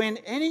says, "When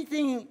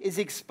anything is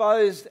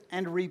exposed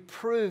and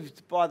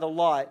reproved by the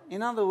light,"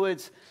 in other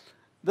words,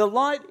 the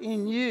light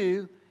in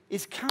you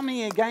is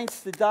coming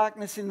against the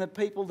darkness in the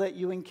people that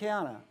you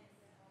encounter.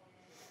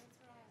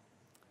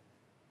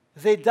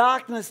 Their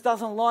darkness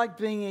doesn't like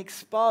being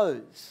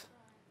exposed.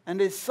 And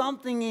there's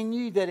something in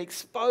you that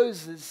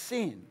exposes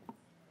sin.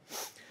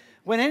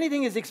 When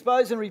anything is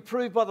exposed and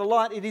reproved by the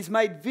light, it is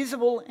made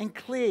visible and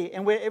clear.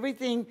 And where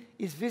everything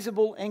is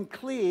visible and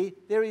clear,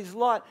 there is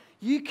light.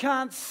 you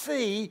can't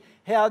see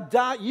how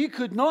dark, you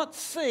could not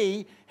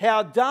see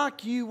how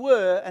dark you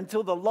were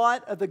until the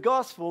light of the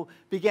gospel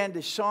began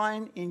to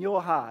shine in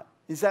your heart.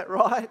 Is that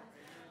right?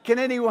 Can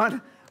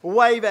anyone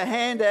wave a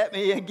hand at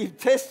me and give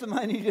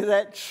testimony to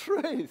that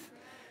truth?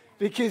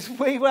 Because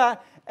we were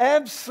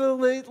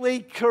absolutely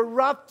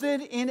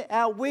corrupted in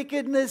our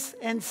wickedness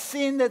and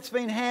sin that's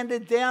been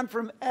handed down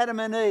from Adam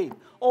and Eve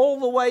all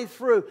the way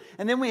through.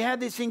 And then we have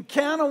this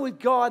encounter with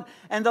God,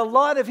 and the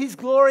light of His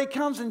glory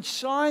comes and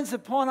shines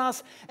upon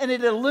us, and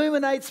it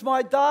illuminates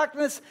my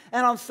darkness,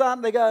 and I'm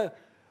starting to go,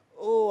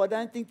 oh, I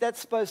don't think that's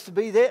supposed to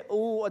be there.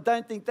 Oh, I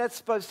don't think that's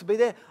supposed to be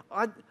there.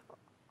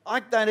 I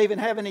don't even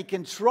have any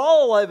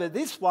control over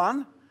this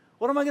one.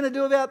 What am I going to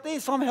do about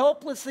this? I'm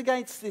helpless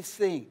against this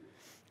thing.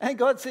 And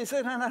God says,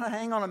 no,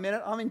 hang on a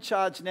minute. I'm in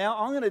charge now.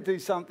 I'm going to do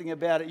something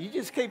about it. You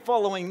just keep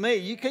following me.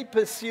 You keep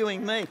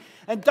pursuing me.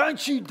 And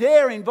don't you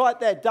dare invite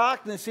that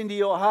darkness into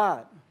your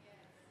heart.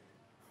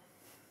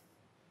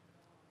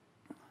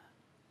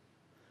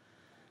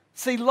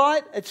 See,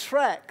 light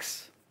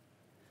attracts,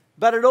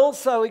 but it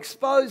also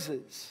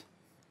exposes.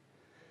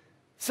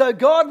 So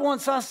God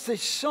wants us to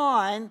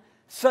shine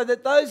so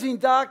that those in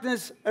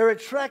darkness are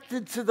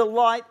attracted to the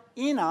light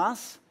in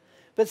us.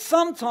 But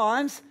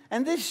sometimes,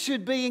 and this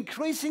should be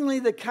increasingly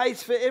the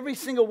case for every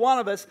single one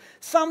of us,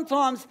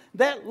 sometimes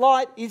that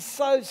light is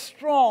so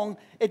strong,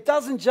 it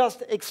doesn't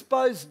just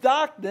expose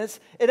darkness,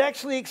 it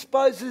actually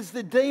exposes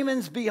the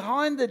demons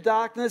behind the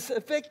darkness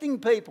affecting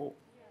people.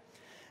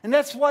 And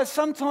that's why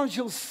sometimes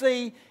you'll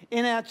see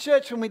in our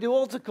church when we do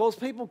altar calls,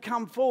 people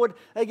come forward,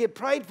 they get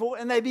prayed for,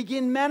 and they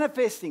begin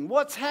manifesting.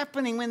 What's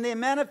happening when they're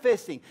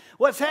manifesting?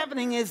 What's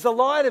happening is the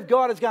light of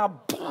God is going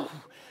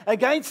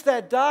against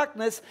that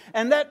darkness,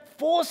 and that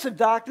force of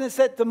darkness,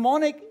 that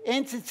demonic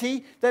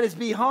entity that is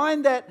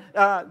behind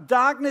that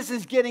darkness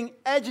is getting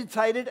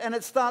agitated, and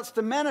it starts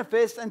to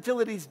manifest until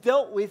it is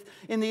dealt with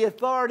in the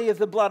authority of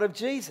the blood of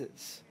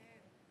Jesus.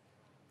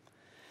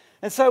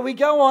 And so we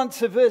go on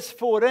to verse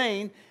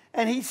 14,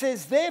 and he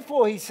says,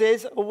 therefore, he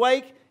says,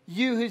 awake,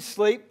 you who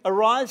sleep,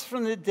 arise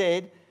from the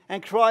dead,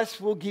 and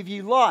Christ will give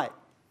you light.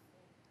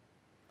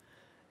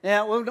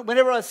 Now,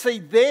 whenever I see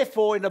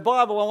therefore in the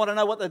Bible, I want to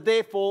know what the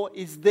therefore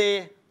is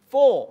there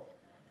for.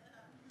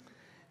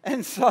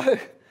 And so,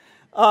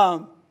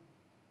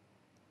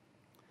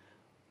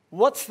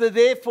 what's the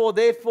therefore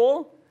there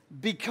for?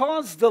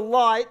 Because the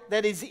light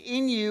that is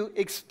in you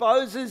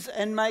exposes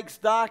and makes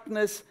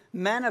darkness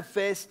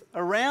manifest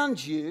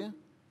around you.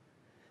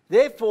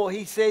 Therefore,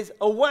 he says,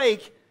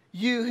 awake,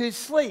 you who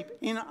sleep.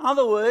 In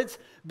other words,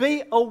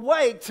 be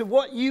awake to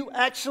what you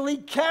actually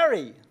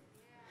carry.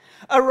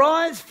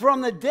 Arise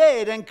from the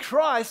dead, and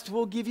Christ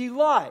will give you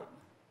light.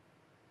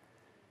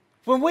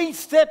 When we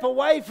step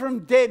away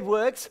from dead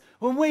works,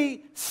 when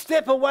we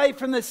step away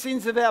from the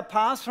sins of our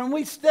past, when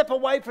we step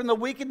away from the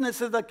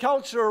wickedness of the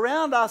culture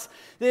around us,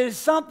 there is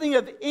something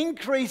of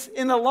increase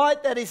in the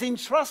light that is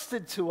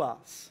entrusted to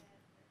us.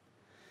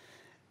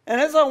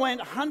 And as I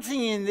went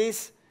hunting in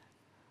this,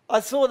 I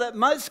saw that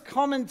most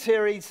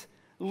commentaries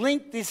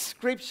link this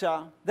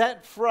scripture,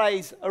 that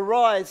phrase,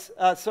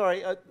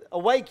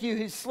 awake you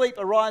who sleep,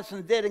 arise from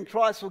the dead, and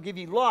Christ will give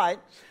you light.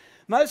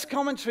 Most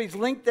commentaries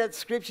link that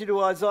scripture to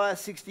Isaiah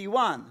 60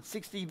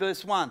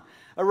 verse 1.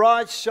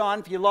 Arise,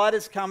 shine, for your light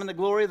has come, and the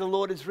glory of the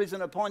Lord is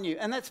risen upon you.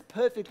 And that's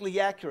perfectly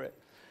accurate.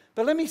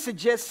 But let me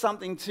suggest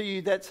something to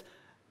you that's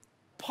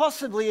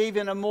possibly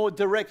even a more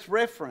direct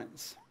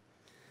reference.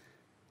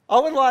 I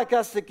would like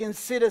us to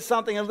consider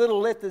something a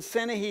little left of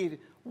centre here.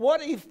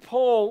 What if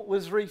Paul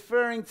was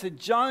referring to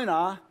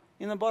Jonah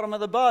in the bottom of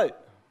the boat?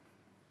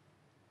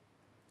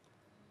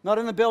 Not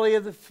in the belly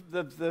of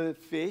the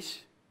fish,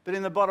 but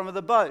in the bottom of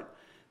the boat.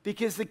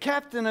 Because the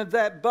captain of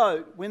that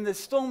boat, when the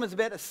storm is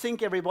about to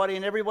sink everybody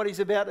and everybody's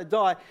about to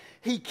die,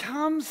 he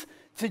comes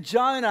to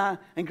Jonah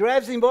and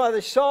grabs him by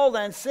the shoulder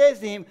and says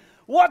to him,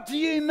 "What do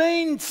you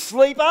mean,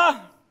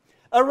 sleeper?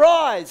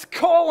 Arise,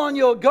 call on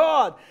your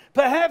God.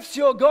 Perhaps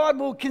your God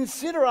will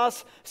consider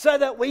us so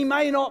that we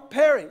may not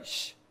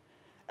perish."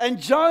 And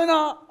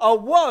Jonah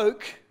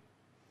awoke,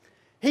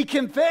 he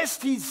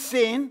confessed his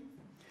sin,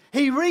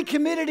 he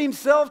recommitted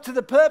himself to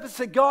the purpose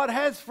that God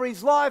has for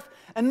his life,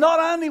 and not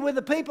only were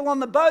the people on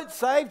the boat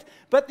saved,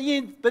 but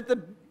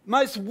the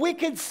most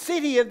wicked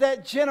city of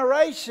that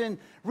generation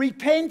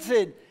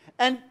repented,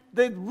 and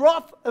the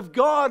wrath of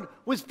God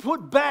was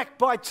put back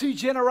by 2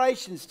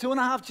 generations,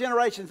 2.5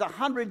 generations,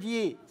 100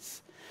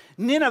 years.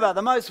 Nineveh,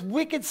 the most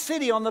wicked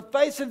city on the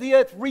face of the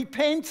earth,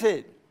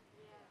 repented.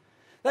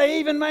 They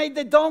even made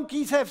the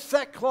donkeys have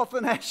sackcloth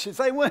and ashes.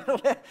 They weren't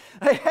allowed.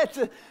 They had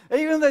to.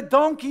 Even the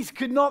donkeys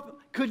could not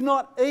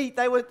eat.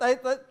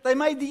 They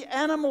made the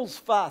animals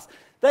fast.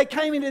 They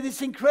came into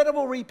this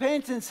incredible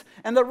repentance,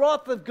 and the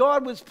wrath of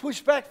God was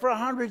pushed back for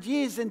 100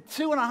 years. And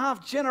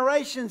 2.5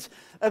 generations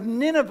of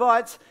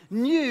Ninevites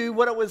knew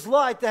what it was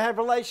like to have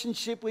a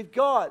relationship with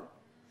God.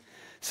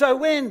 So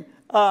when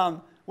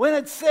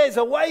it says,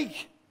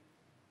 "Awake,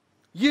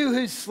 you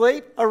who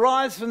sleep,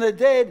 arise from the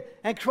dead,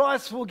 and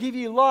Christ will give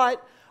you light,"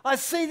 I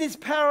see this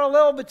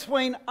parallel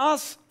between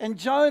us and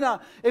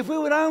Jonah. If we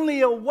would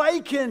only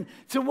awaken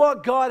to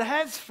what God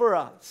has for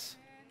us.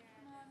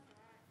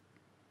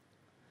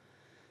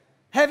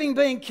 Having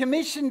been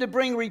commissioned to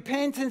bring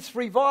repentance,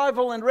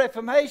 revival and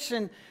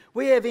reformation,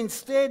 we have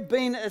instead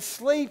been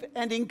asleep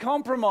and in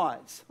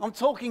compromise. I'm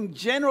talking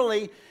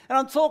generally, and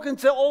I'm talking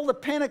to all the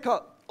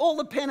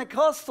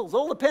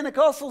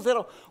Pentecostals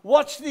that'll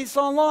watch this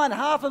online.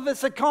 Half of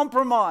us are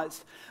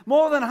compromised.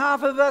 More than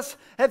half of us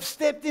have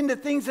stepped into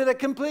things that are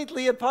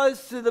completely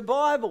opposed to the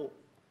Bible.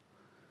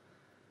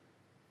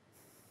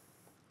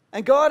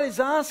 And God is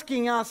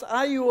asking us,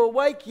 are you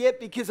awake yet?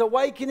 Because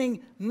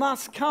awakening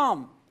must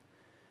come.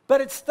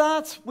 But it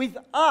starts with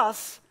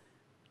us,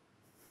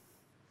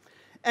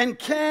 and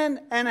can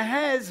and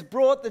has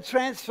brought the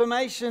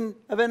transformation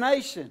of a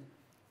nation.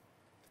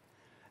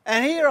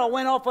 And here I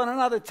went off on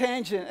another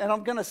tangent, and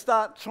I'm going to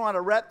start trying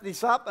to wrap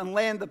this up and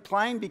land the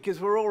plane because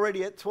we're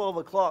already at 12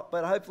 o'clock,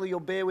 but hopefully you'll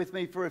bear with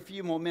me for a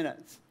few more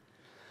minutes.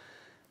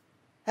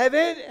 Have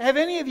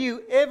any of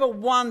you ever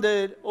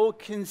wondered or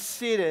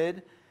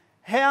considered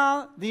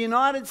how the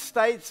United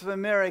States of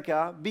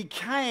America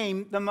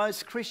became the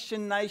most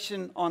Christian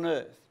nation on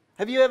earth?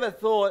 Have you ever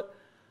thought,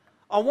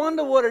 I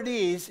wonder what it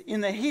is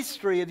in the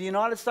history of the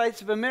United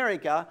States of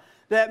America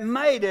that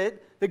made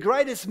it the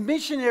greatest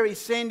missionary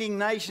sending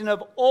nation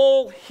of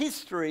all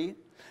history,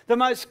 the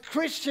most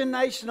Christian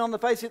nation on the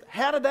face of it?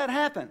 How did that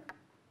happen?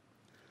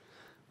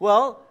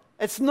 Well,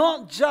 it's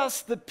not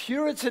just the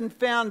Puritan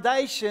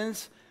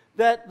foundations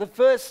that the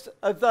first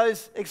of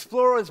those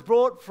explorers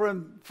brought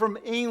from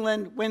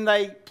England when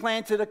they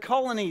planted a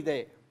colony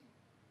there.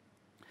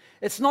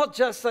 It's not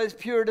just those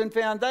Puritan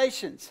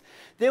foundations.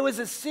 There was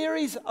a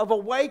series of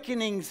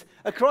awakenings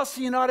across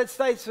the United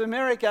States of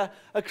America,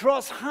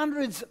 across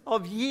hundreds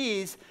of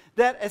years,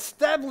 that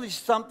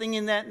established something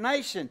in that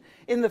nation.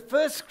 In the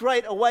first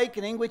Great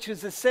Awakening, which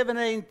was the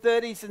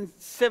 1730s and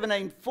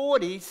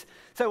 1740s,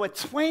 so a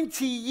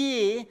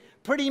 20-year,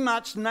 pretty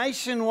much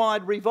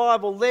nationwide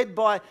revival led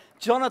by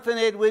Jonathan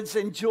Edwards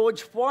and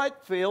George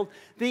Whitefield,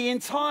 the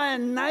entire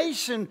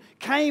nation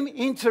came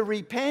into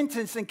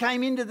repentance and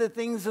came into the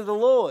things of the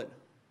Lord.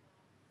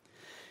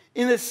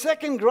 In the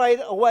Second Great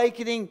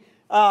Awakening,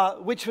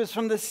 which was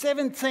from the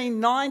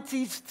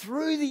 1790s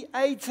through the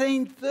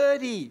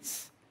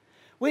 1830s,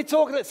 we're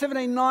talking at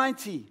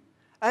 1790,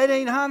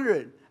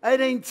 1800,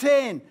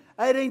 1810,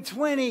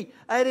 1820,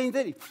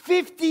 1830,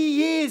 50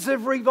 years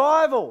of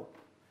revival.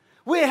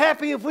 We're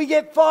happy if we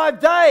get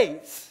 5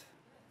 days.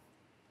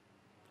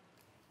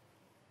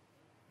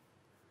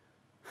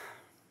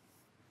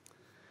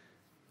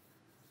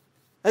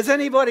 Has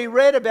anybody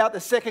read about the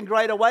Second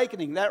Great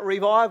Awakening, that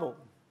revival?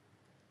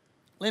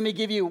 Let me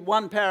give you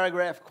one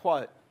paragraph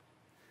quote.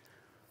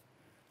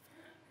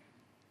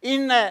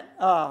 In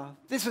that,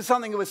 this was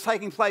something that was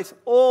taking place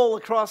all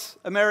across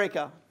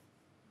America.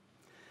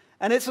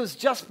 And this was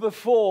just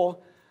before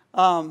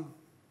the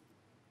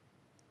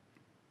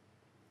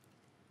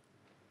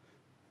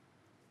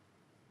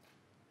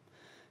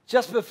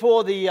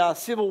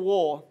Civil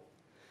War.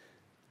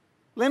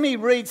 Let me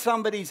read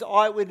somebody's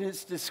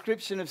eyewitness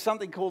description of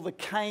something called the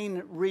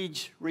Cane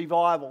Ridge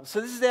Revival.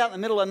 So this is out in the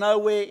middle of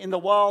nowhere in the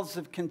wilds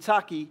of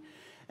Kentucky.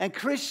 And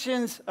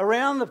Christians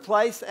around the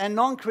place and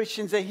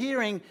non-Christians are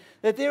hearing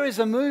that there is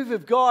a move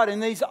of God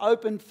in these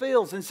open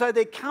fields. And so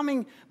they're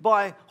coming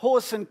by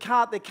horse and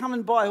cart, they're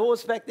coming by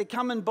horseback, they're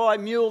coming by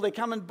mule,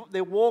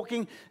 they're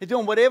walking, they're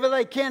doing whatever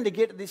they can to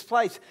get to this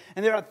place.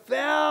 And there are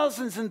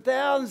thousands and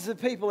thousands of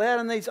people out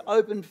in these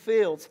open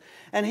fields.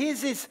 And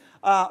here's this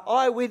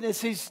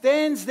eyewitness who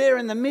stands there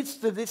in the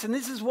midst of this, and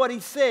this is what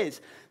he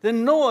says. The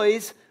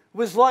noise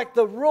was like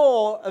the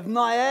roar of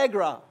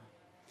Niagara.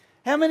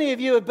 How many of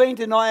you have been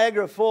to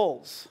Niagara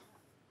Falls?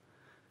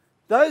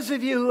 Those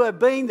of you who have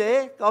been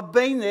there, I've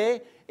been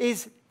there,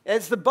 is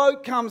as the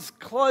boat comes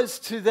close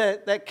to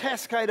that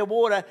cascade of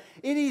water,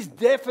 it is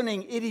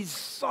deafening, it is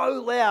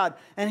so loud.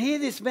 And here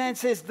this man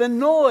says, the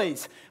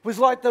noise was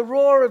like the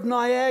roar of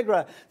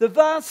Niagara. The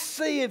vast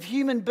sea of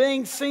human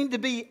beings seemed to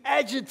be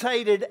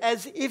agitated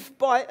as if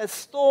by a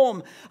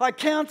storm. I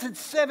counted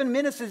 7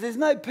 ministers. There's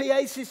no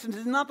PA systems,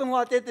 there's nothing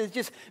like that. There's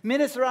just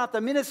minister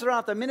after minister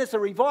after minister,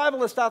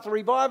 revivalist after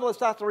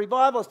revivalist after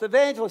revivalist,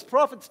 evangelist,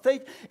 prophets,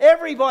 teach,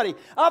 everybody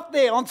up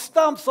there on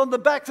stumps, on the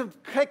backs of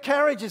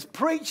carriages,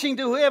 preaching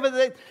to whoever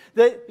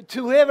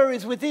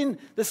is within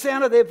the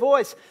sound of their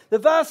voice. The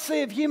vast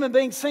sea of human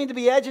beings seemed to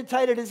be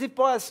agitated as if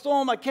by a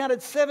storm. I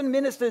counted 7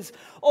 ministers,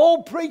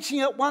 all preaching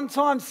at one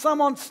time, some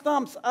on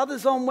stumps,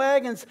 others on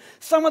wagons.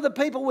 Some of the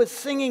people were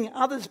singing,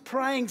 others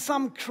praying,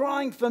 some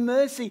crying for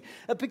mercy.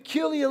 A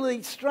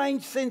peculiarly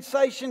strange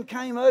sensation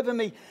came over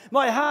me.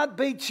 My heart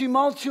beat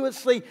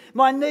tumultuously,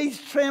 my knees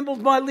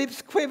trembled, my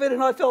lips quivered,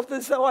 and I felt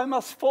as though I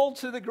must fall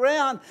to the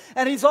ground.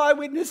 And his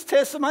eyewitness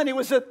testimony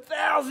was that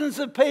thousands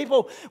of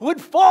people would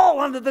fall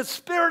under the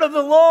Spirit of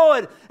the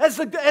Lord as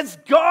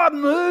God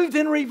moved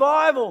in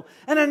revival,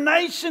 and a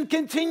nation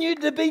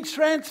continued to be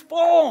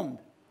transformed.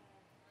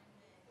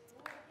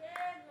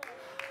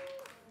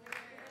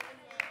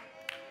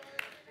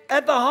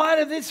 At the height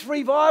of this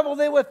revival,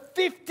 there were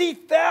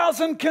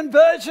 50,000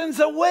 conversions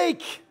a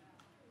week.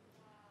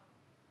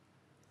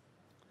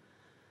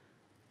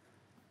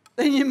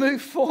 Then you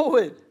move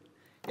forward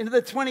into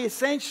the 20th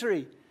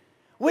century.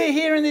 We're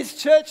here in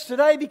this church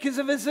today because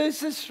of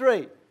Azusa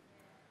Street.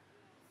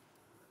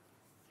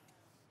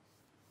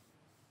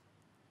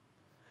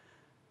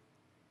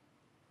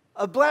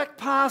 A black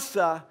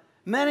pastor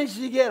managed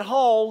to get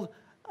hold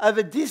of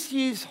a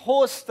disused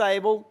horse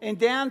stable in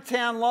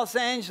downtown Los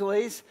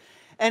Angeles,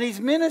 and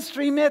his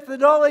ministry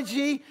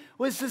methodology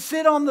was to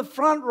sit on the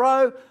front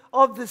row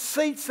of the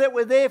seats that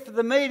were there for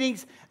the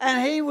meetings,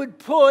 and he would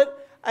put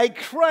a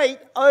crate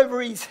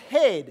over his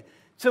head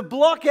to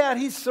block out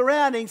his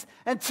surroundings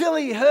until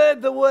he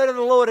heard the word of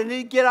the Lord, and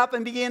he'd get up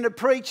and begin to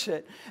preach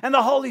it. And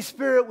the Holy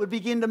Spirit would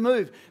begin to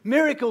move.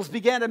 Miracles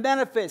began to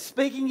manifest.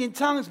 Speaking in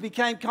tongues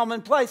became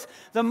commonplace.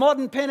 The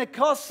modern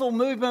Pentecostal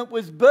movement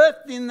was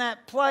birthed in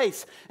that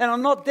place. And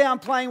I'm not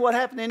downplaying what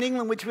happened in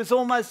England, which was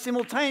almost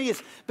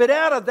simultaneous. But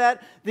out of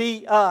that,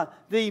 the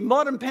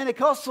modern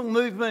Pentecostal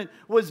movement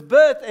was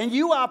birthed, and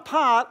you are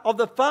part of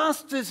the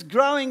fastest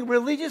growing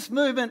religious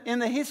movement in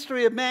the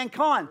history of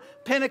mankind,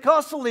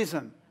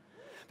 Pentecostalism.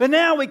 But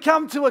now we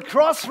come to a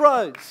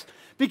crossroads,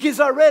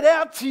 because I read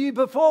out to you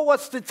before what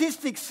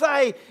statistics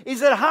say is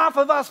that half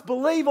of us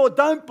believe or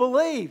don't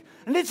believe.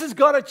 And this has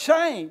got to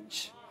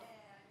change.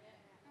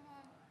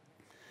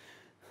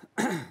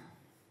 And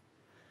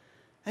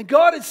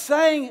God is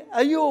saying,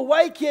 are you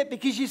awake yet?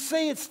 Because you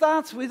see, it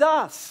starts with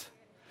us.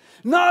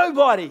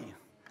 Nobody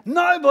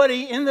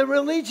in the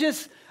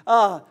religious,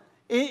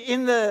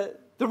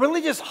 the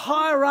religious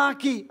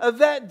hierarchy of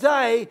that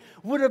day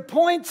would have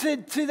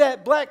pointed to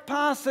that black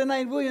pastor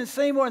named William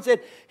Seymour and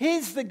said,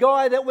 here's the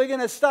guy that we're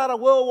going to start a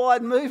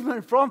worldwide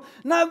movement from.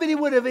 Nobody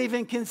would have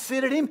even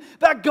considered him,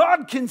 but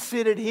God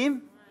considered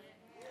him.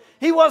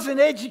 He wasn't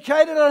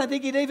educated. I don't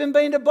think he'd even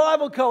been to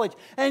Bible college.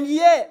 And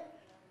yet,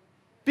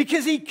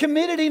 because he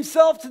committed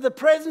himself to the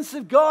presence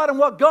of God and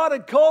what God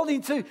had called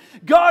him to,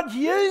 God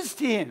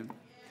used him.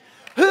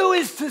 Who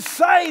is to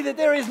say that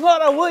there is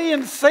not a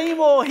William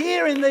Seymour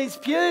here in these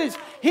pews,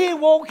 here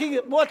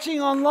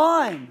watching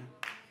online?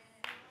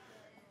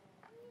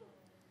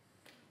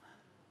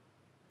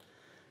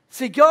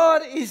 See,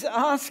 God is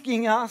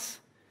asking us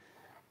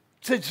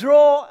to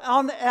draw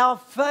on our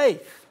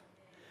faith.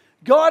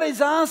 God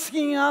is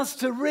asking us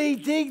to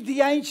redig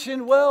the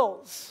ancient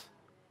wells.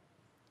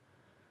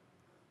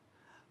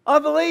 I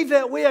believe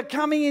that we are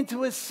coming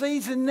into a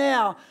season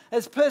now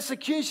as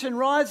persecution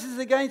rises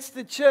against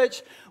the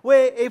church,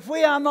 where if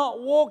we are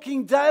not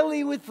walking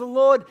daily with the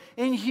Lord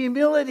in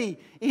humility,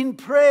 in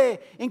prayer,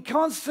 in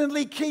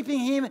constantly keeping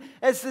Him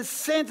as the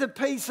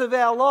centerpiece of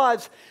our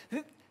lives,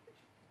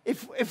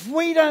 if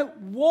we don't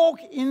walk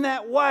in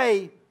that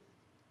way,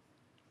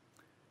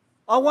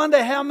 I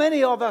wonder how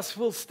many of us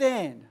will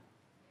stand.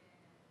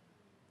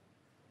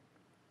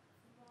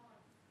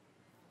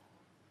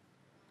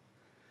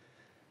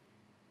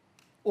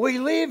 We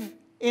live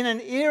in an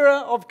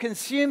era of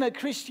consumer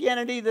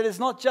Christianity that has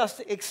not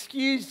just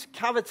excused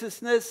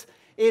covetousness,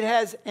 it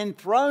has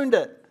enthroned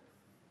it.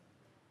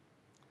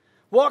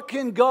 What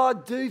can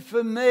God do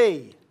for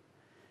me?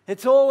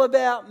 It's all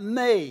about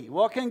me.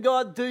 What can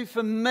God do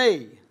for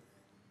me?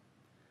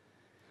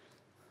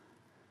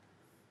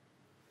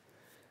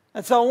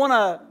 And so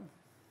I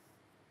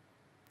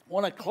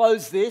want to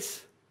close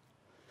this.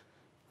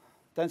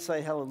 Don't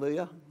say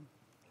hallelujah.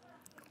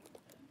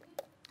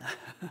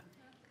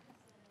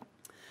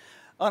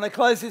 I want to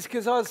close this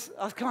because I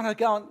was kind of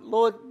going,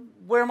 Lord,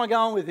 where am I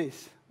going with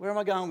this? Where am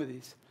I going with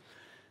this?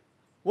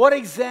 What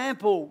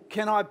example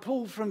can I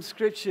pull from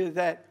Scripture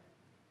that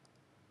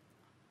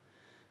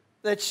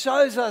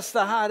shows us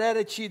the heart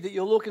attitude that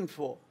you're looking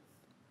for?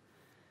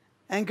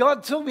 And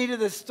God took me to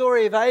the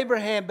story of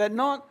Abraham, but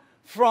not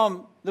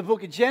from the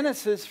book of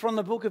Genesis, from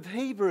the book of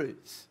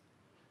Hebrews.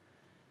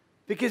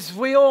 Because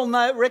we all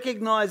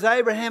recognize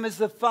Abraham as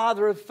the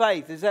father of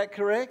faith. Is that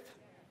correct?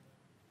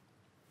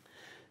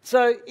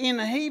 So in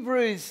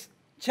Hebrews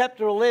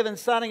chapter 11,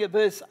 starting at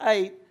verse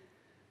 8,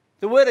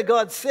 the Word of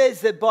God says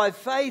that by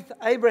faith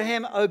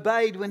Abraham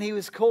obeyed when he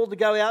was called to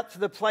go out to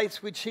the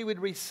place which he would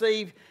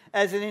receive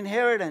as an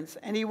inheritance.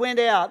 And he went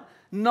out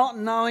not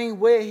knowing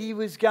where he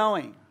was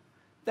going.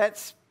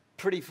 That's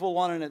pretty full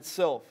on in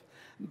itself.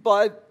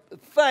 By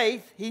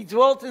faith he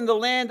dwelt in the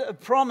land of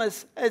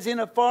promise as in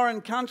a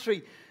foreign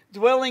country,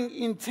 dwelling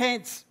in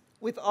tents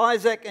with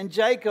Isaac and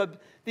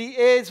Jacob, the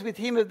heirs with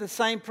him of the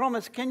same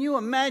promise. Can you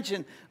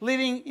imagine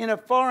living in a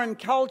foreign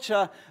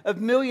culture of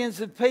millions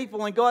of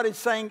people, and God is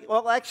saying,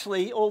 well,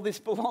 actually, all this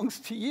belongs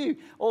to you.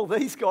 All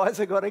these guys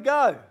have got to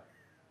go.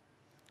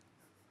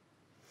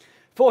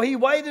 For he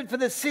waited for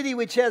the city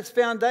which has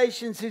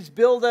foundations, whose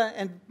builder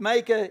and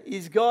maker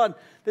is God.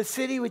 The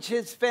city which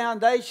has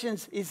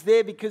foundations is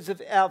there because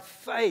of our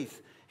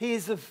faith. He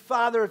is the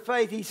father of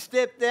faith. He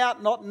stepped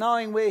out not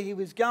knowing where he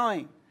was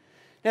going.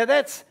 Now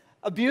that's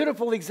a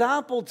beautiful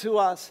example to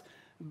us.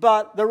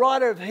 But the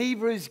writer of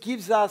Hebrews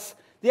gives us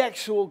the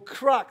actual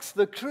crux,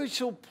 the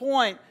crucial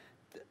point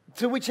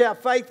to which our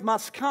faith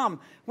must come.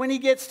 When he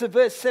gets to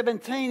verse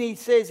 17, he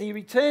says, he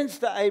returns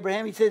to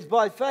Abraham. He says,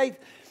 by faith,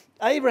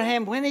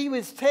 Abraham, when he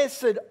was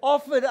tested,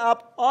 offered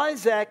up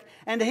Isaac,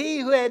 and he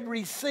who had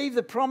received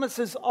the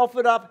promises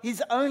offered up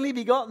his only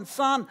begotten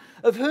son,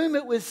 of whom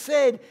it was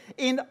said,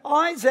 in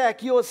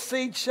Isaac your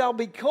seed shall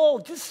be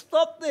called. Just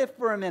stop there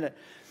for a minute.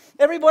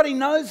 Everybody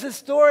knows the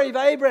story of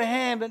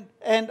Abraham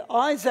and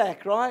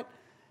Isaac, right?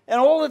 And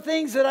all the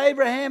things that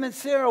Abraham and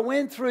Sarah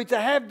went through to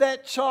have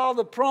that child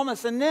of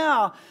promise. And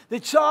now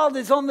the child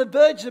is on the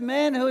verge of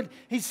manhood.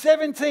 He's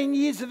 17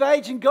 years of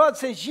age, and God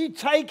says, you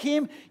take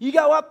him, you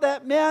go up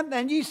that mountain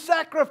and you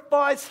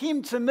sacrifice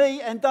him to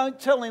me, and don't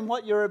tell him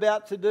what you're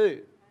about to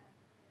do.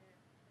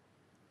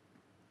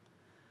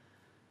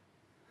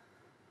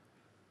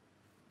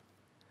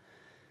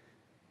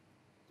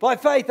 By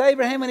faith,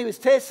 Abraham, when he was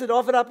tested,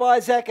 offered up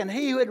Isaac, and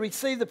he who had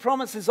received the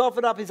promises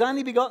offered up his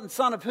only begotten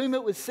son, of whom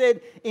it was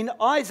said, in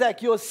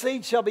Isaac your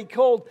seed shall be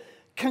called,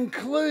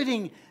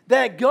 concluding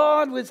that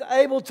God was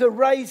able to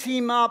raise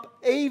him up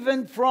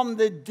even from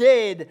the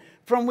dead,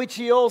 from which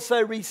he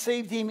also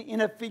received him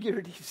in a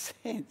figurative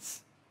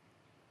sense.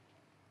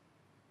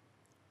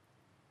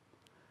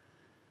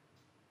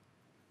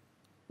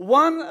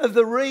 One of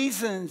the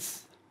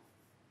reasons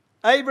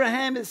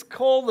Abraham is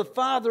called the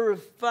father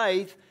of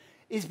faith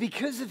is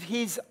because of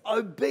his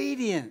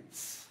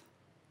obedience.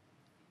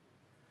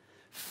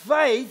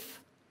 Faith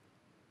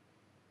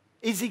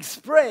is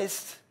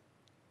expressed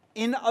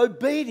in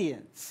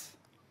obedience.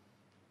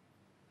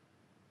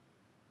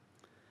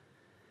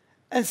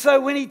 And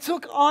so when he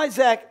took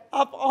Isaac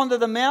up onto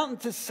the mountain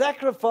to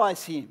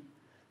sacrifice him,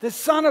 the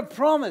son of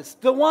promise,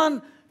 the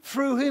one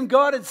through whom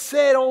God had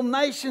said all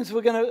these nations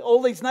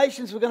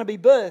were going to be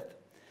birthed,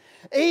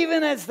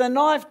 even as the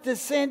knife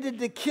descended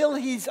to kill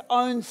his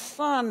own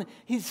son,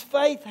 his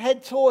faith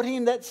had taught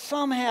him that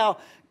somehow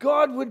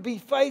God would be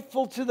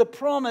faithful to the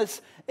promise,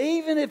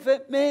 even if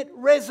it meant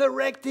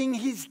resurrecting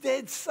his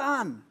dead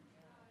son.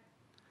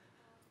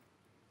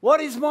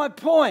 What is my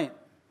point?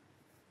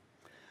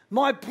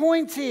 My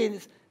point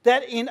is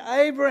that in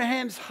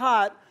Abraham's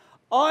heart,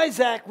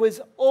 Isaac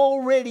was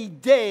already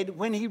dead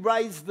when he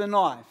raised the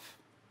knife.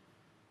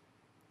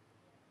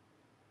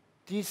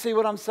 Do you see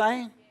what I'm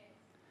saying?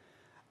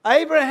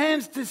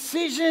 Abraham's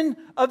decision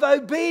of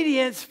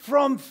obedience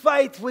from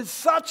faith was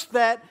such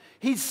that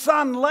his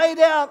son laid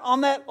out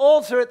on that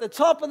altar at the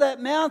top of that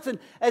mountain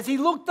as he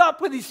looked up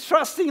with his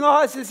trusting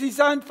eyes as his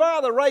own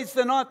father raised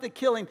the knife to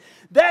kill him.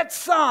 That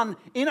son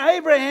in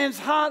Abraham's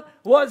heart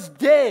was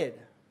dead.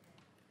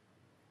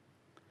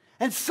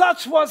 And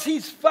such was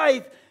his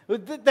faith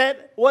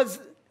that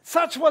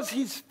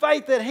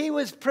he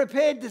was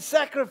prepared to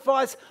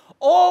sacrifice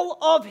all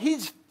of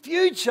his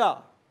future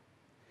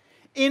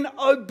in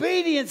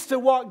obedience to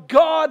what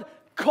God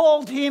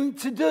called him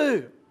to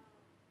do.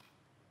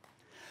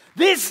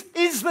 This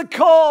is the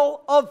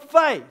call of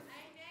faith.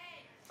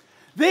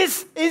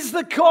 This is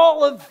the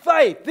call of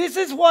faith. This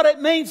is what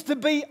it means to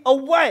be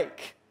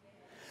awake.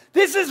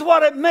 This is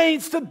what it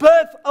means to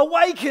birth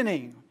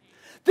awakening.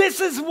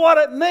 This is what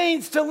it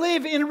means to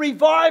live in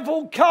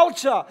revival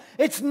culture.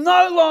 It's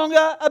no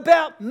longer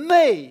about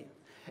me.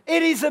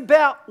 It is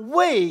about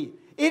we.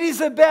 It is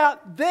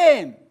about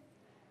them.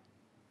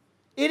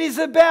 It is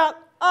about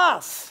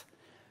us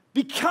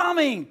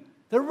becoming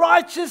the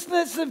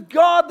righteousness of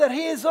God that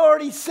He has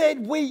already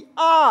said we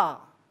are.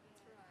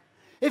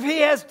 If He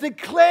has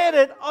declared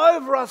it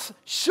over us,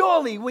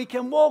 surely we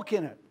can walk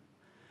in it.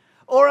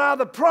 Or are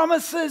the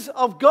promises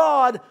of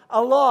God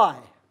a lie?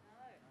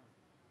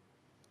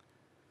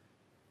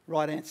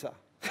 Right answer.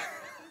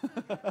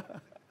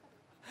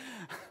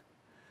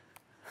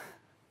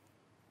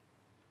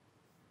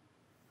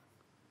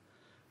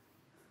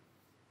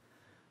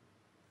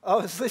 I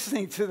was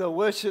listening to the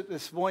worship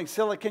this morning.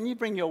 Stella, can you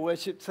bring your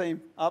worship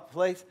team up,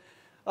 please?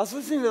 I was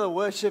listening to the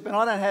worship, and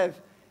I don't have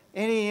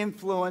any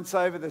influence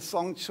over the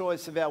song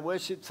choice of our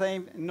worship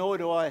team, nor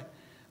do I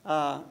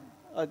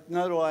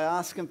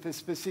ask them for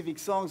specific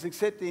songs,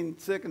 except in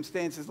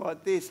circumstances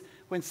like this,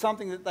 when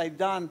something that they've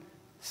done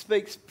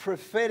speaks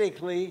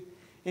prophetically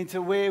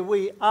into where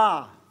we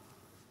are.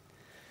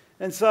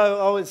 And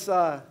so I was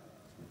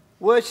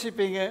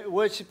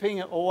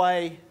worshipping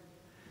away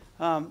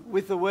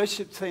with the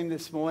worship team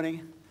this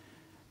morning,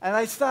 and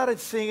they started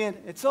singing,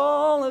 "It's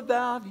all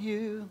about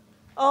you,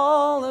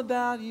 all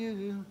about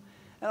you."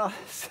 And I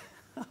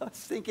was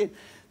thinking,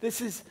 this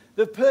is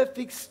the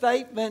perfect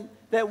statement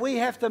that we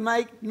have to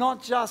make,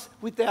 not just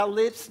with our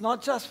lips,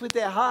 not just with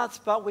our hearts,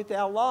 but with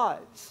our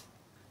lives.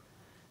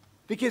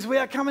 Because we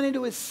are coming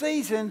into a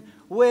season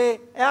where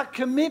our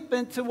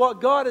commitment to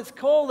what God has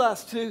called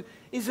us to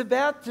is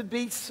about to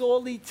be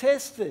sorely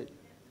tested.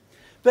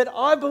 But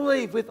I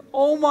believe with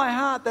all my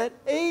heart that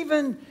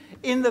even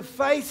in the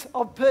face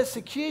of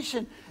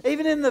persecution,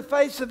 even in the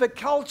face of a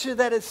culture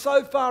that has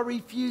so far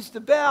refused to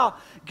bow,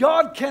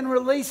 God can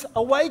release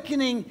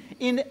awakening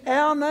in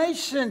our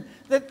nation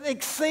that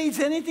exceeds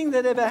anything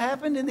that ever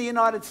happened in the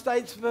United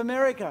States of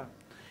America.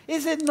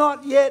 Is it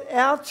not yet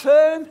our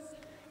turn?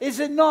 Is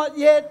it not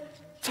yet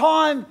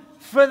time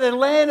for the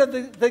land of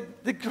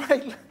the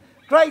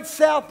great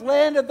south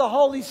land of the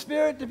Holy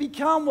Spirit to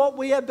become what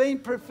we have been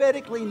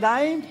prophetically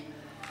named?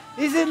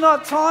 Is it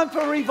not time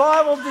for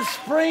revival to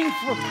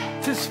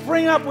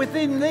spring up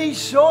within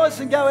these shores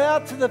and go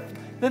out to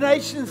the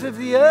nations of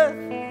the earth?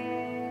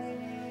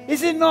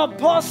 Is it not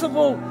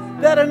possible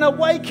that an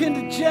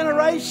awakened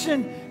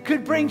generation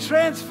could bring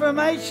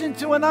transformation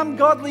to an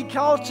ungodly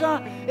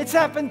culture? It's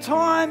happened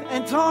time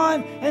and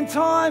time and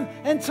time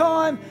and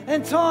time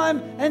and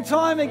time and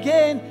time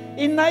again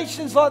in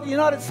nations like the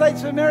United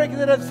States of America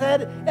that have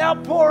had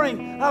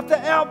outpouring after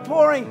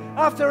outpouring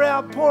after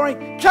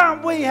outpouring.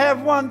 Can't we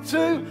have one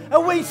too?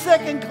 Are we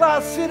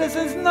second-class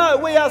citizens? No,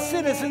 we are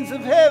citizens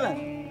of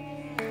heaven.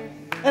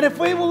 And if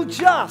we will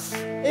just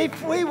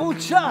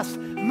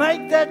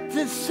make that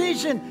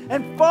decision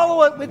and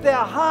follow it with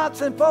our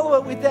hearts and follow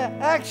it with our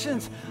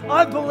actions,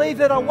 I believe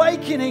that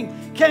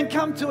awakening can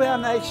come to our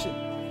nation.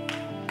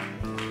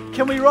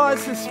 Can we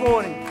rise this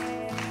morning?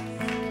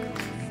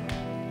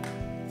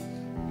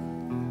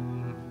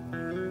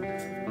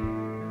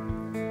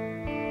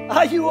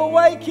 Are you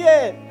awake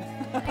yet?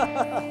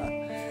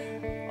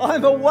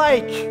 I'm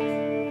awake.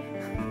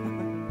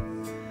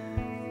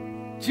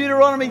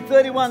 Deuteronomy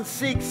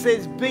 31:6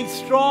 says, "Be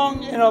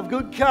strong and of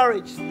good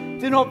courage.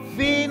 Do not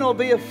fear nor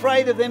be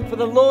afraid of them, for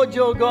the Lord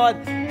your God,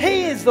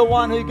 He is the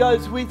one who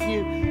goes with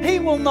you. He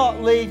will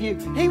not leave you.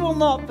 He will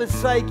not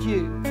forsake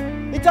you."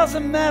 It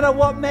doesn't matter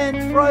what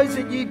man throws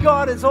at you.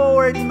 God has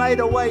already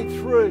made a way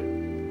through.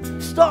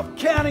 Stop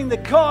counting the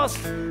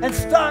cost and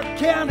start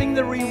counting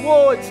the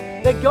rewards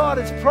that God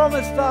has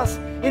promised us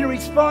in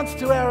response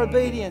to our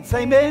obedience.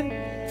 Amen?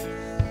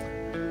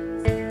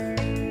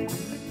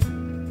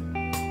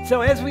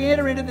 So as we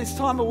enter into this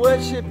time of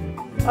worship,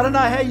 I don't know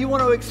how you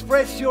want to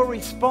express your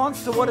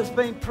response to what has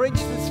been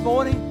preached this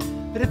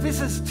morning, but if this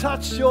has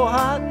touched your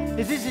heart,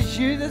 if this is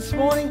you this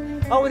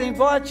morning, I would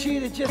invite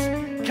you to just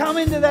come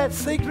into that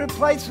secret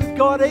place with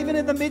God, even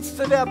in the midst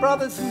of our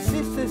brothers and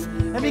sisters,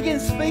 and begin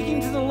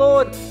speaking to the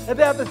Lord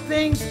about the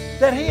things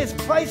that He has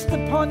placed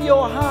upon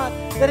your heart,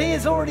 that He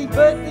has already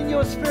birthed in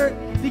your spirit.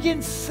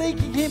 Begin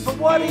seeking Him for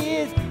what He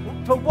is,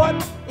 for what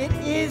it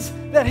is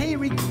that He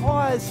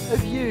requires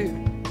of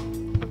you.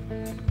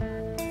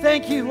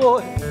 Thank you,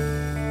 Lord.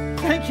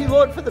 Thank you,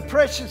 Lord, for the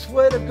precious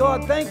word of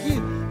God. Thank you,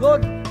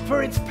 Lord,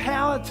 for its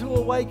power to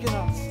awaken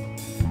us.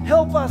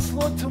 Help us,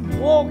 Lord, to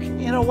walk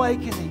in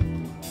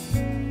awakening.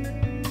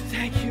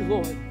 Thank you,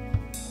 Lord.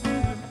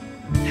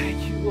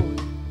 Thank you,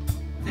 Lord.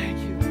 Thank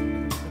you.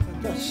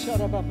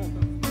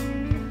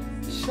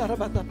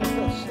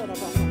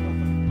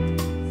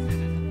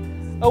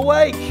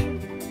 Awake,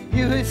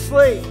 you who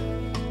sleep.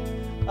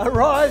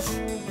 Arise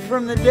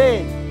from the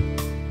dead,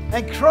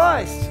 and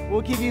Christ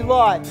will give you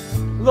light.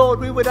 Lord,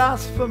 we would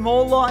ask for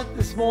more light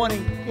this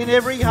morning in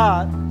every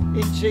heart,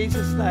 in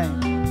Jesus' name.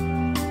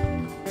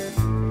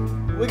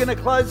 We're going to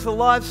close the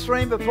live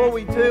stream. Before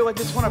we do, I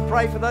just want to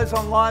pray for those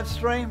on live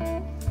stream.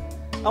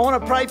 I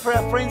want to pray for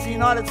our friends in the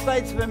United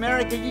States of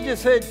America. You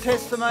just heard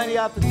testimony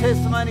after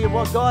testimony of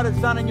what God has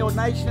done in your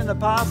nation in the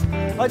past.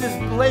 I just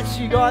bless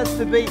you guys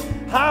to be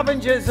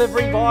harbingers of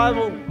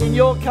revival in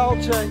your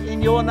culture,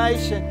 in your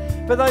nation.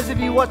 For those of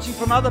you watching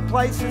from other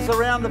places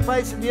around the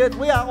face of the earth,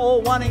 we are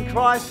all one in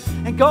Christ,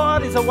 and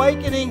God is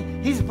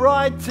awakening His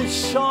bride to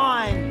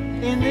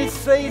shine in this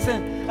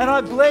season. And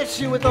I bless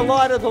you with the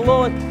light of the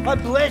Lord. I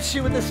bless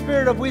you with the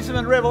spirit of wisdom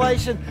and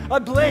revelation. I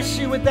bless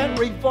you with that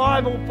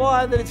revival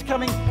fire that is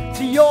coming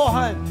to your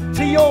home,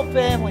 to your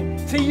family,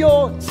 to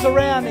your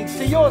surroundings,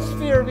 to your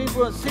sphere of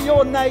influence, to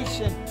your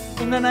nation,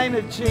 in the name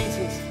of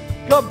Jesus.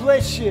 God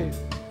bless you.